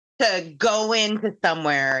to go into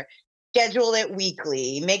somewhere, schedule it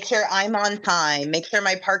weekly, make sure I'm on time, make sure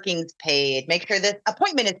my parking's paid, make sure this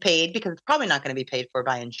appointment is paid, because it's probably not going to be paid for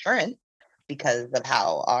by insurance because of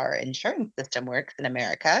how our insurance system works in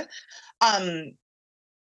America.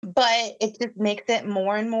 But it just makes it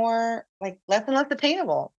more and more like less and less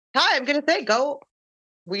attainable. Hi, I'm gonna say go.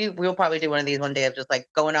 We'll probably do one of these one day of just like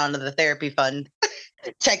going on to the therapy fund,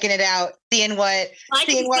 checking it out, seeing what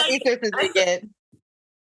resources we get.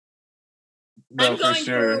 No, I'm for going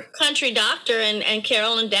sure. to Country Doctor and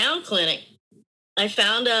Carolyn Down Clinic. I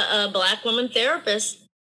found a Black woman therapist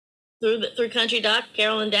through Country Doc,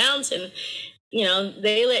 Carolyn Downs, and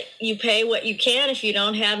they let you pay what you can if you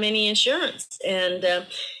don't have any insurance. And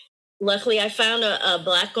luckily, I found a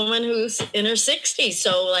Black woman who's in her 60s,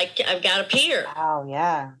 so like I've got a peer. Oh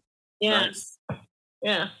yeah, yeah, Nice.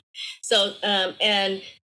 yeah. So and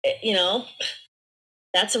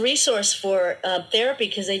that's a resource for therapy,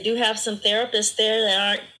 because they do have some therapists there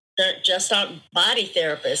that aren't body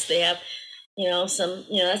therapists. They have some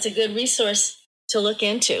that's a good resource to look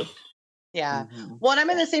into. Yeah. Well, and I'm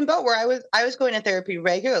in the same boat where I was going to therapy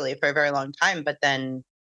regularly for a very long time, but then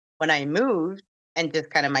when I moved and just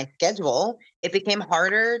kind of my schedule, it became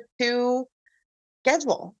harder to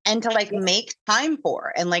schedule and to like make time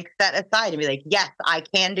for and like set aside and be like, yes, I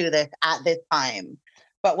can do this at this time.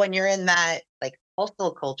 But when you're in that like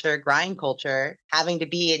hustle culture, grind culture, having to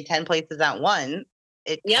be in 10 places at once,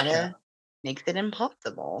 it kind of makes it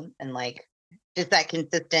impossible. And like just that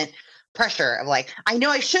consistent pressure of like, I know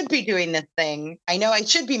I should be doing this thing. I know I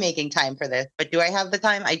should be making time for this, but do I have the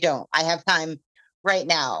time? I don't. I have time right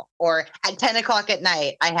now. Or at 10 o'clock at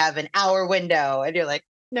night, I have an hour window. And you're like,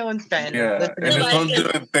 no one's trying to listen to and me. if I'm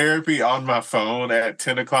doing therapy on my phone at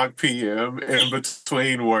 10 o'clock p.m. in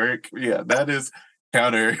between work, that is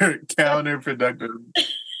counterproductive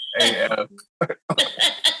AF.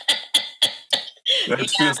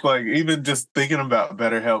 That's just like, even just thinking about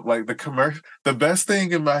BetterHelp, like the best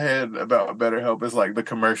thing in my head about BetterHelp is like the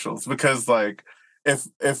commercials, because like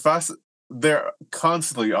they're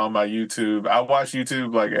constantly on my YouTube. I watch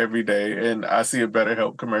YouTube like every day, and I see a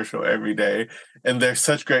BetterHelp commercial every day, and they're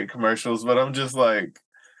such great commercials. But I'm just like,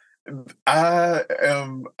 I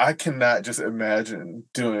cannot just imagine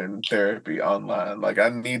doing therapy online. Like I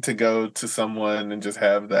need to go to someone and just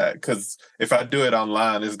have that, because if I do it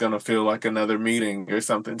online, it's gonna feel like another meeting or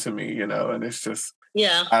something to me, and it's just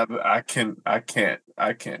I can't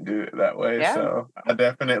do it that way. Yeah. So I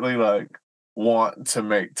definitely like want to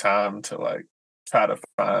make time to like try to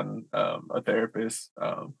find a therapist.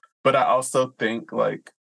 But I also think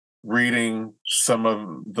like reading some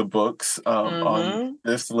of the books on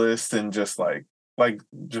this list, and just like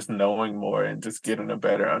just knowing more and just getting a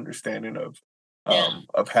better understanding of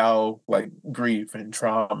how like grief and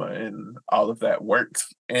trauma and all of that works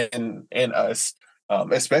in us,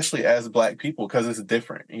 especially as Black people, because it's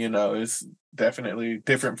different. It's definitely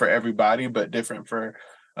different for everybody, but different for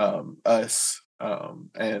us.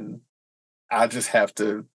 And I just have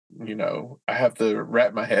to, I have to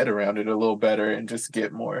wrap my head around it a little better and just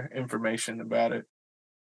get more information about it.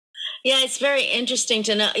 Yeah, it's very interesting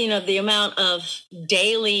to know, the amount of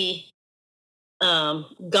daily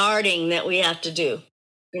guarding that we have to do.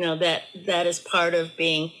 That is part of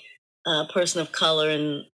being a person of color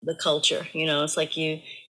in the culture. It's like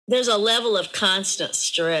there's a level of constant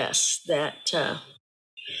stress that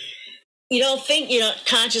you don't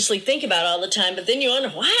consciously think about all the time, but then you wonder,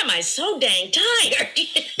 why am I so dang tired?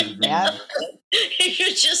 Yeah. You're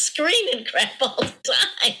just screaming crap all the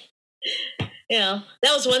time.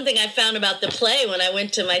 That was one thing I found about the play when I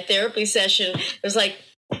went to my therapy session. It was like,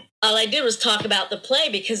 all I did was talk about the play,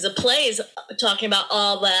 because the play is talking about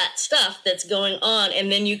all that stuff that's going on. And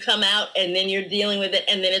then you come out and then you're dealing with it,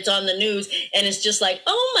 and then it's on the news, and it's just like,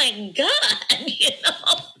 oh my God,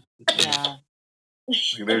 Yeah.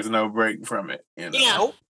 There's no break from it.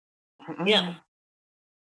 Yeah. Yeah.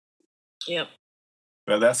 Yep.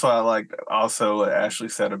 But that's why I like also what Ashley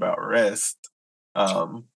said about rest.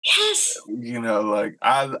 Yes. Like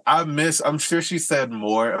I'm sure she said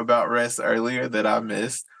more about rest earlier that I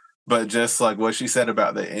missed, but just like what she said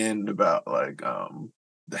about the end, about like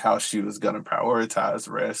how she was gonna prioritize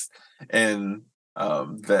rest, and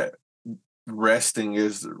that resting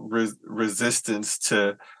is resistance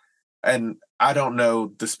to, and I don't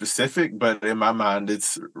know the specific, but in my mind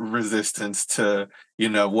it's resistance to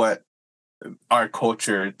what our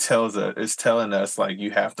culture is telling us, like,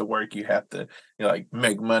 you have to work, you have to like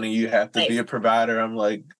make money, you have to be a provider. I'm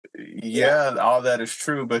like, all that is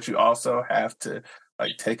true, but you also have to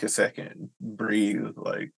like take a second, breathe.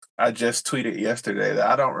 Like I just tweeted yesterday that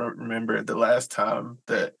I don't remember the last time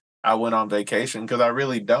that I went on vacation, because I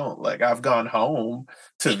really don't. Like I've gone home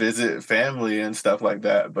to visit family and stuff like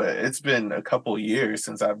that, but it's been a couple years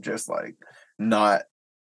since I've just like not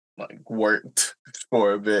like worked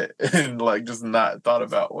for a bit and like just not thought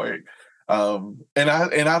about work. And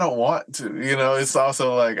I don't want to, it's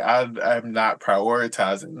also like I'm not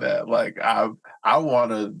prioritizing that. Like I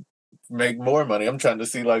want to make more money. I'm trying to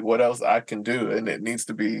see like what else I can do, and it needs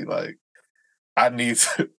to be like I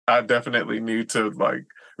definitely need to like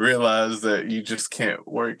realize that you just can't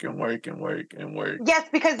work and work and work and work. Yes,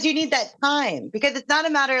 because you need that time. Because it's not a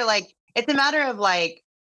matter like it's a matter of like,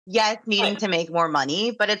 yes, needing to make more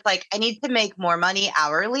money, but it's like I need to make more money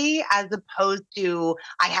hourly as opposed to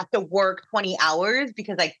I have to work 20 hours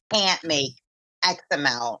because I can't make X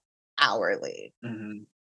amount hourly. Mm-hmm.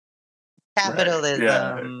 Capitalism.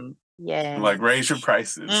 Right. Yeah. Like raise your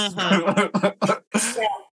prices.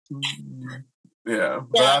 Yeah.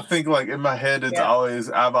 But I think like in my head,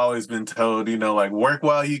 I've always been told, like work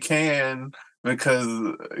while you can, because,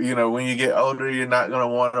 when you get older, you're not going to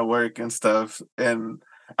want to work and stuff. And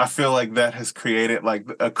I feel like that has created like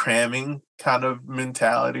a cramming kind of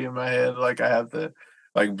mentality in my head. Like I have to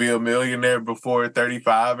like be a millionaire before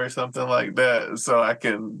 35 or something like that. So I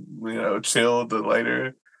can, chill the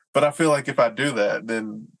later. But I feel like if I do that,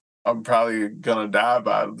 then I'm probably gonna die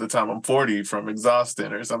by the time I'm 40 from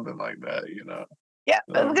exhaustion or something like that, Yeah,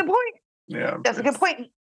 that's a good point. Yeah. That's a good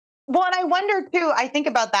point. Well, and I wonder too, I think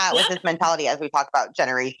about that with this mentality as we talk about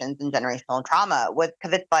generations and generational trauma,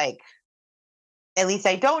 because it's like, at least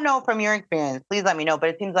I don't know from your experience, please let me know, but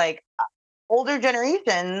it seems like older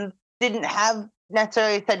generations didn't have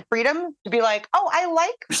necessarily said freedom to be like, oh, I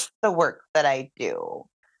like the work that I do.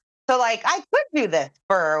 So like I could do this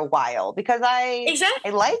for a while because I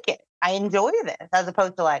like it. I enjoy this, as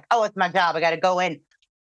opposed to like, oh, it's my job. I got to go in,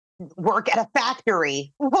 work at a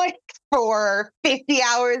factory like for 50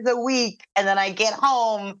 hours a week. And then I get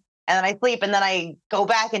home and then I sleep and then I go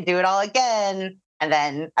back and do it all again. And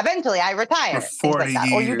then eventually I retire. For 40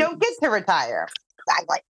 years. Or you don't get to retire.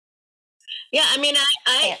 Exactly. Yeah, I mean,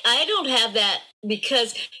 I don't have that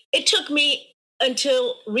because it took me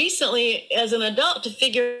until recently as an adult to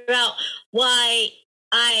figure out why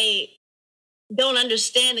I don't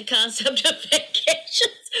understand the concept of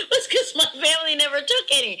vacations was because my family never took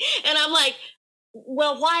any. And I'm like,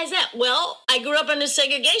 well, why is that? Well, I grew up under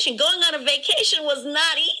segregation. Going on a vacation was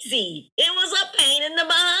not easy. It was a pain in the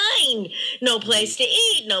behind. No place to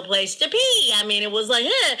eat, no place to pee. I mean, it was like,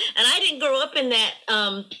 and I didn't grow up in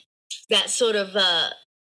that sort of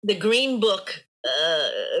the Green Book.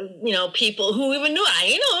 People who even knew. I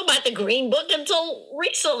didn't know about the Green Book until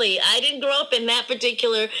recently. I didn't grow up in that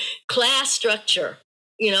particular class structure,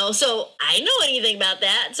 so I know anything about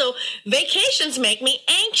that. So vacations make me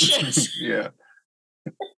anxious. Yeah.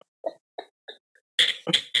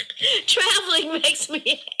 Traveling makes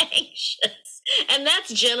me anxious. And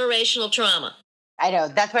that's generational trauma. I know.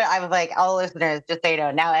 That's what I was like, all listeners, just so you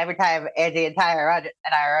know, now every time Angie and Ty and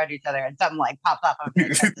I are around each other and something like pops up.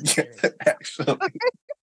 Actually.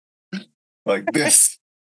 Like this.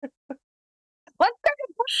 Let's start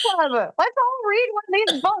a book club. Let's all read one of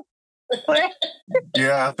these books.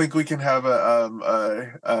 Yeah, I think we can have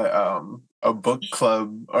a book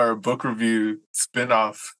club or a book review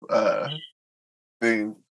spinoff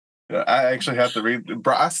thing. I actually have to read.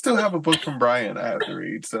 I still have a book from Brian I have to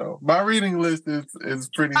read, so my reading list is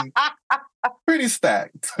pretty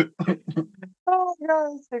stacked. Oh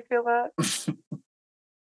gosh, I feel that.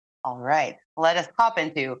 All right, let us hop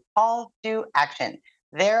into call to action.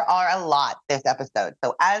 There are a lot this episode,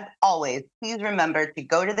 so as always, please remember to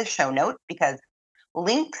go to the show notes because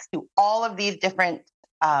links to all of these different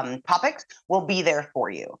topics will be there for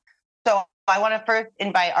you. So I want to first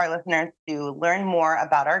invite our listeners to learn more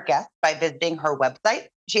about our guest by visiting her website.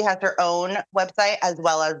 She has her own website as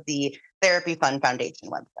well as the Therapy Fund Foundation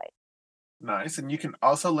website. Nice. And you can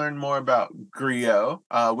also learn more about Griot,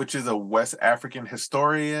 which is a West African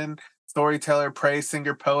historian, storyteller, praise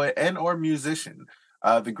singer, poet, and or musician.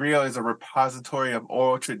 The Griot is a repository of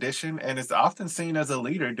oral tradition and is often seen as a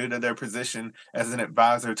leader due to their position as an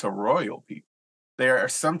advisor to royal people. They are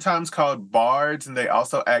sometimes called bards, and they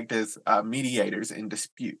also act as mediators in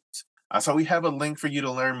disputes. So we have a link for you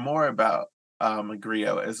to learn more about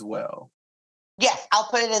Griot as well. Yes, I'll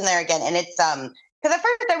put it in there again. And it's because at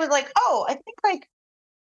first I was like, oh, I think like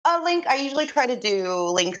a link. I usually try to do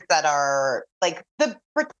links that are like the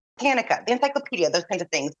Britannica, the encyclopedia, those kinds of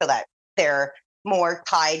things, so that they're more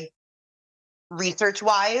tied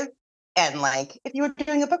research-wise. And like, if you were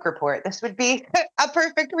doing a book report, this would be a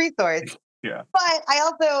perfect resource. Yeah. But I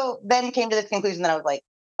also then came to this conclusion that I was like,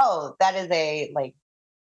 oh, that is a like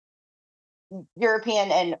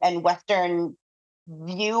European and Western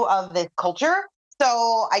view of this culture.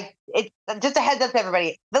 So it's just a heads up to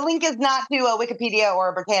everybody. The link is not to a Wikipedia or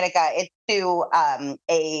a Britannica. It's to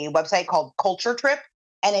a website called Culture Trip.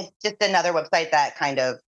 And it's just another website that kind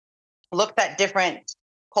of looks at different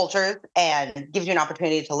cultures and gives you an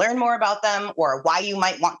opportunity to learn more about them or why you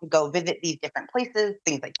might want to go visit these different places,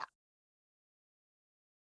 things like that.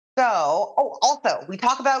 So, also, we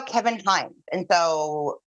talk about Kevin Hines. And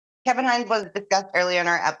so Kevin Hines was discussed earlier in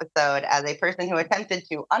our episode as a person who attempted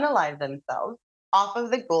to unalive themselves off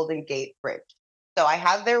of the Golden Gate Bridge. So I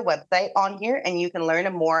have their website on here, and you can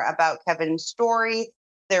learn more about Kevin's story,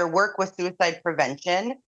 their work with suicide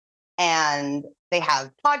prevention, and they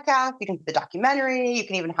have podcasts. You can see the documentary. You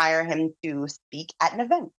can even hire him to speak at an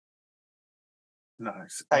event.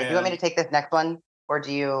 Nice. Sorry, do you want me to take this next one, or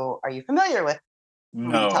are you familiar with?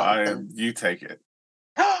 No, you take it.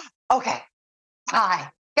 Okay. Hi.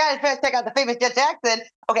 Guys, first check out the famous Jet Jackson.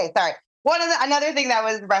 Okay, sorry. Another thing that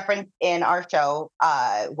was referenced in our show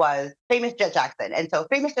was Famous Jet Jackson. And so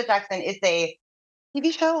Famous Jet Jackson is a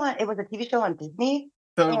TV show it was a TV show on Disney.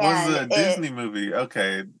 So it was a Disney movie.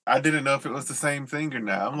 Okay. I didn't know if it was the same thing or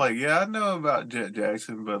not. I'm like, yeah, I know about Jet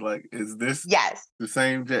Jackson, but like, is this the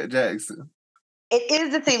same Jet Jackson? It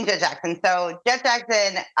is the same Jet Jackson. So Jet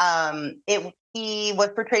Jackson, he was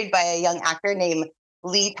portrayed by a young actor named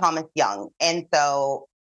Lee Thomas Young. And so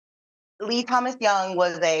Lee Thomas Young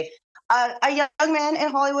was a young man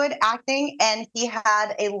in Hollywood acting, and he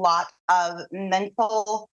had a lot of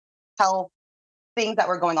mental health things that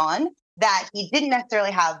were going on that he didn't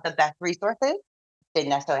necessarily have the best resources, didn't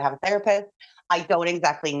necessarily have a therapist. I don't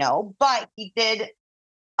exactly know, but he did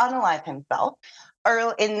unalive himself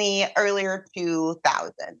in the earlier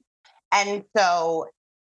 2000s. And so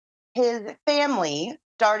his family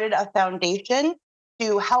started a foundation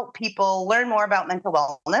to help people learn more about mental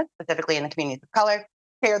wellness, specifically in the communities of color,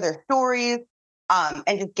 share their stories,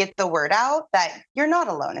 and just get the word out that you're not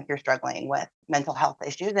alone if you're struggling with mental health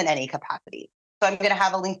issues in any capacity. So I'm going to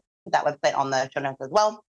have a link to that website on the show notes as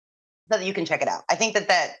well, so that you can check it out. I think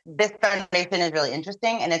that this foundation is really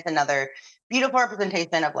interesting, and it's another beautiful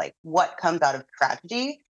representation of like what comes out of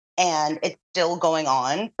tragedy, and it's still going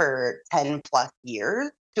on for 10 plus years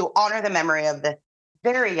to honor the memory of this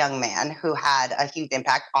very young man who had a huge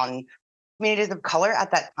impact on communities of color at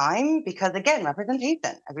that time, because again,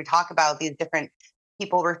 representation, as we talk about these different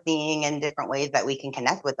people we're seeing and different ways that we can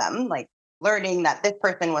connect with them, like learning that this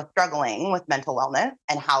person was struggling with mental wellness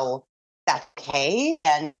and how that's okay,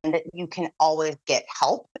 and you can always get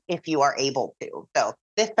help if you are able to. So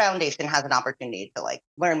this foundation has an opportunity to like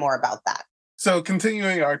learn more about that. So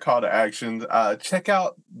continuing our call to action, check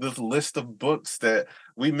out this list of books that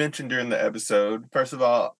we mentioned during the episode. First of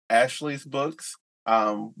all, Ashley's books,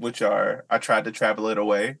 which are I Tried to Travel It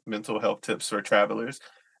Away, Mental Health Tips for Travelers,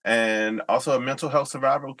 and also a mental health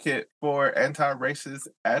survival kit for anti-racist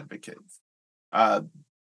advocates.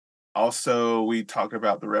 Also, we talked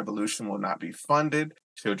about The Revolution Will Not Be Funded,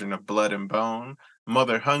 Children of Blood and Bone,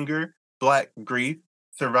 Mother Hunger, Black Grief,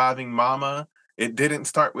 Surviving Mama, It Didn't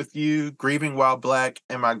Start With You, Grieving While Black,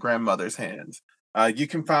 and My Grandmother's Hands. You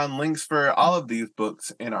can find links for all of these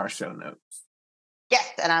books in our show notes. Yes,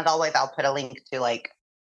 and as always, I'll put a link to like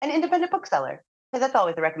an independent bookseller, because that's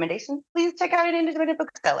always a recommendation. Please check out an independent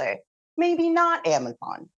bookseller. Maybe not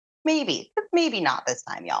Amazon. Maybe not this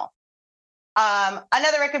time, y'all.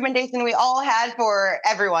 Another recommendation we all had for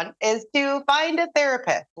everyone is to find a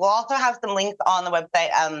therapist. We'll also have some links on the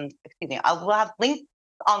website. We'll have links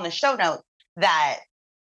on the show notes that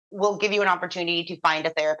will give you an opportunity to find a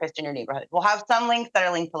therapist in your neighborhood. We'll have some links that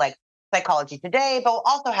are linked to like Psychology Today, but we'll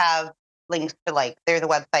also have links to like, there's a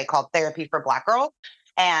website called Therapy for Black Girls.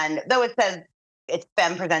 And though it says it's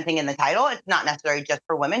them presenting in the title, it's not necessarily just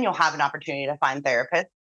for women. You'll have an opportunity to find therapists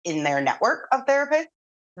in their network of therapists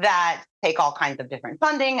that take all kinds of different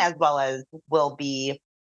funding, as well as will be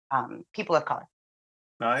people of color.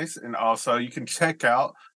 Nice. And also you can check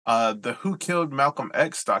out the Who Killed Malcolm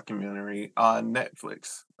X documentary on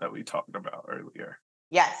Netflix that we talked about earlier.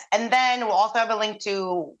 Yes. And then we'll also have a link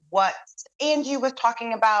to what Angie was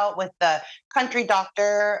talking about with the Country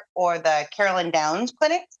Doctor or the Carolyn Downs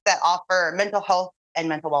clinics that offer mental health and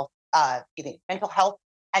mental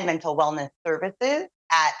wellness services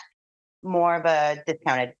at more of a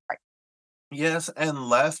discounted price. Yes, and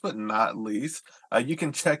last but not least, you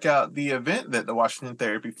can check out the event that the Washington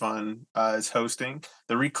Therapy Fund is hosting,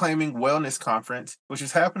 the Reclaiming Wellness Conference, which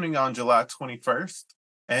is happening on July 21st.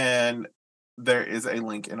 And there is a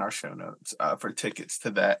link in our show notes for tickets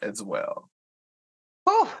to that as well.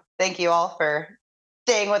 Whew. Thank you all for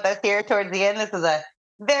staying with us here towards the end. This is a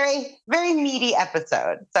very, very meaty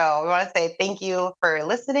episode. So we want to say thank you for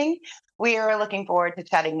listening. We are looking forward to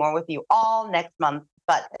chatting more with you all next month.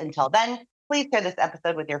 But until then, please share this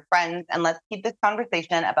episode with your friends, and let's keep this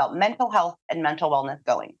conversation about mental health and mental wellness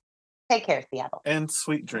going. Take care, Seattle. And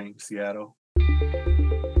sweet dreams, Seattle.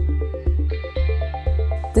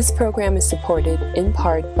 This program is supported in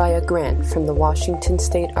part by a grant from the Washington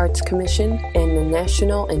State Arts Commission and the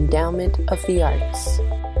National Endowment of the Arts.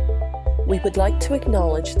 We would like to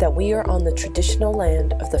acknowledge that we are on the traditional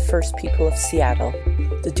land of the first people of Seattle,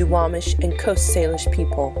 the Duwamish and Coast Salish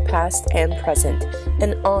people, past and present,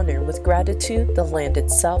 and honor with gratitude the land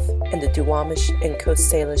itself and the Duwamish and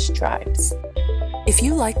Coast Salish tribes. If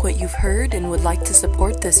you like what you've heard and would like to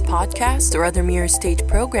support this podcast or other Mirror Stage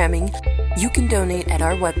programming, you can donate at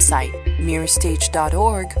our website,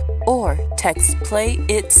 mirrorstage.org, or text Play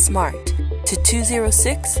It Smart to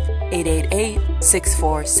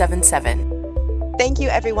 206-888-6477. Thank you,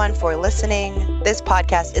 everyone, for listening. This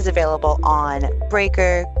podcast is available on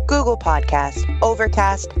Breaker, Google Podcast,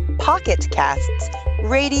 Overcast, Pocket Casts,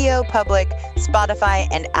 Radio Public, Spotify,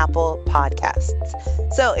 and Apple Podcasts.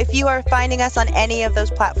 So if you are finding us on any of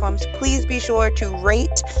those platforms, please be sure to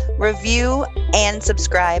rate, review, and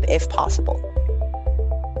subscribe if possible.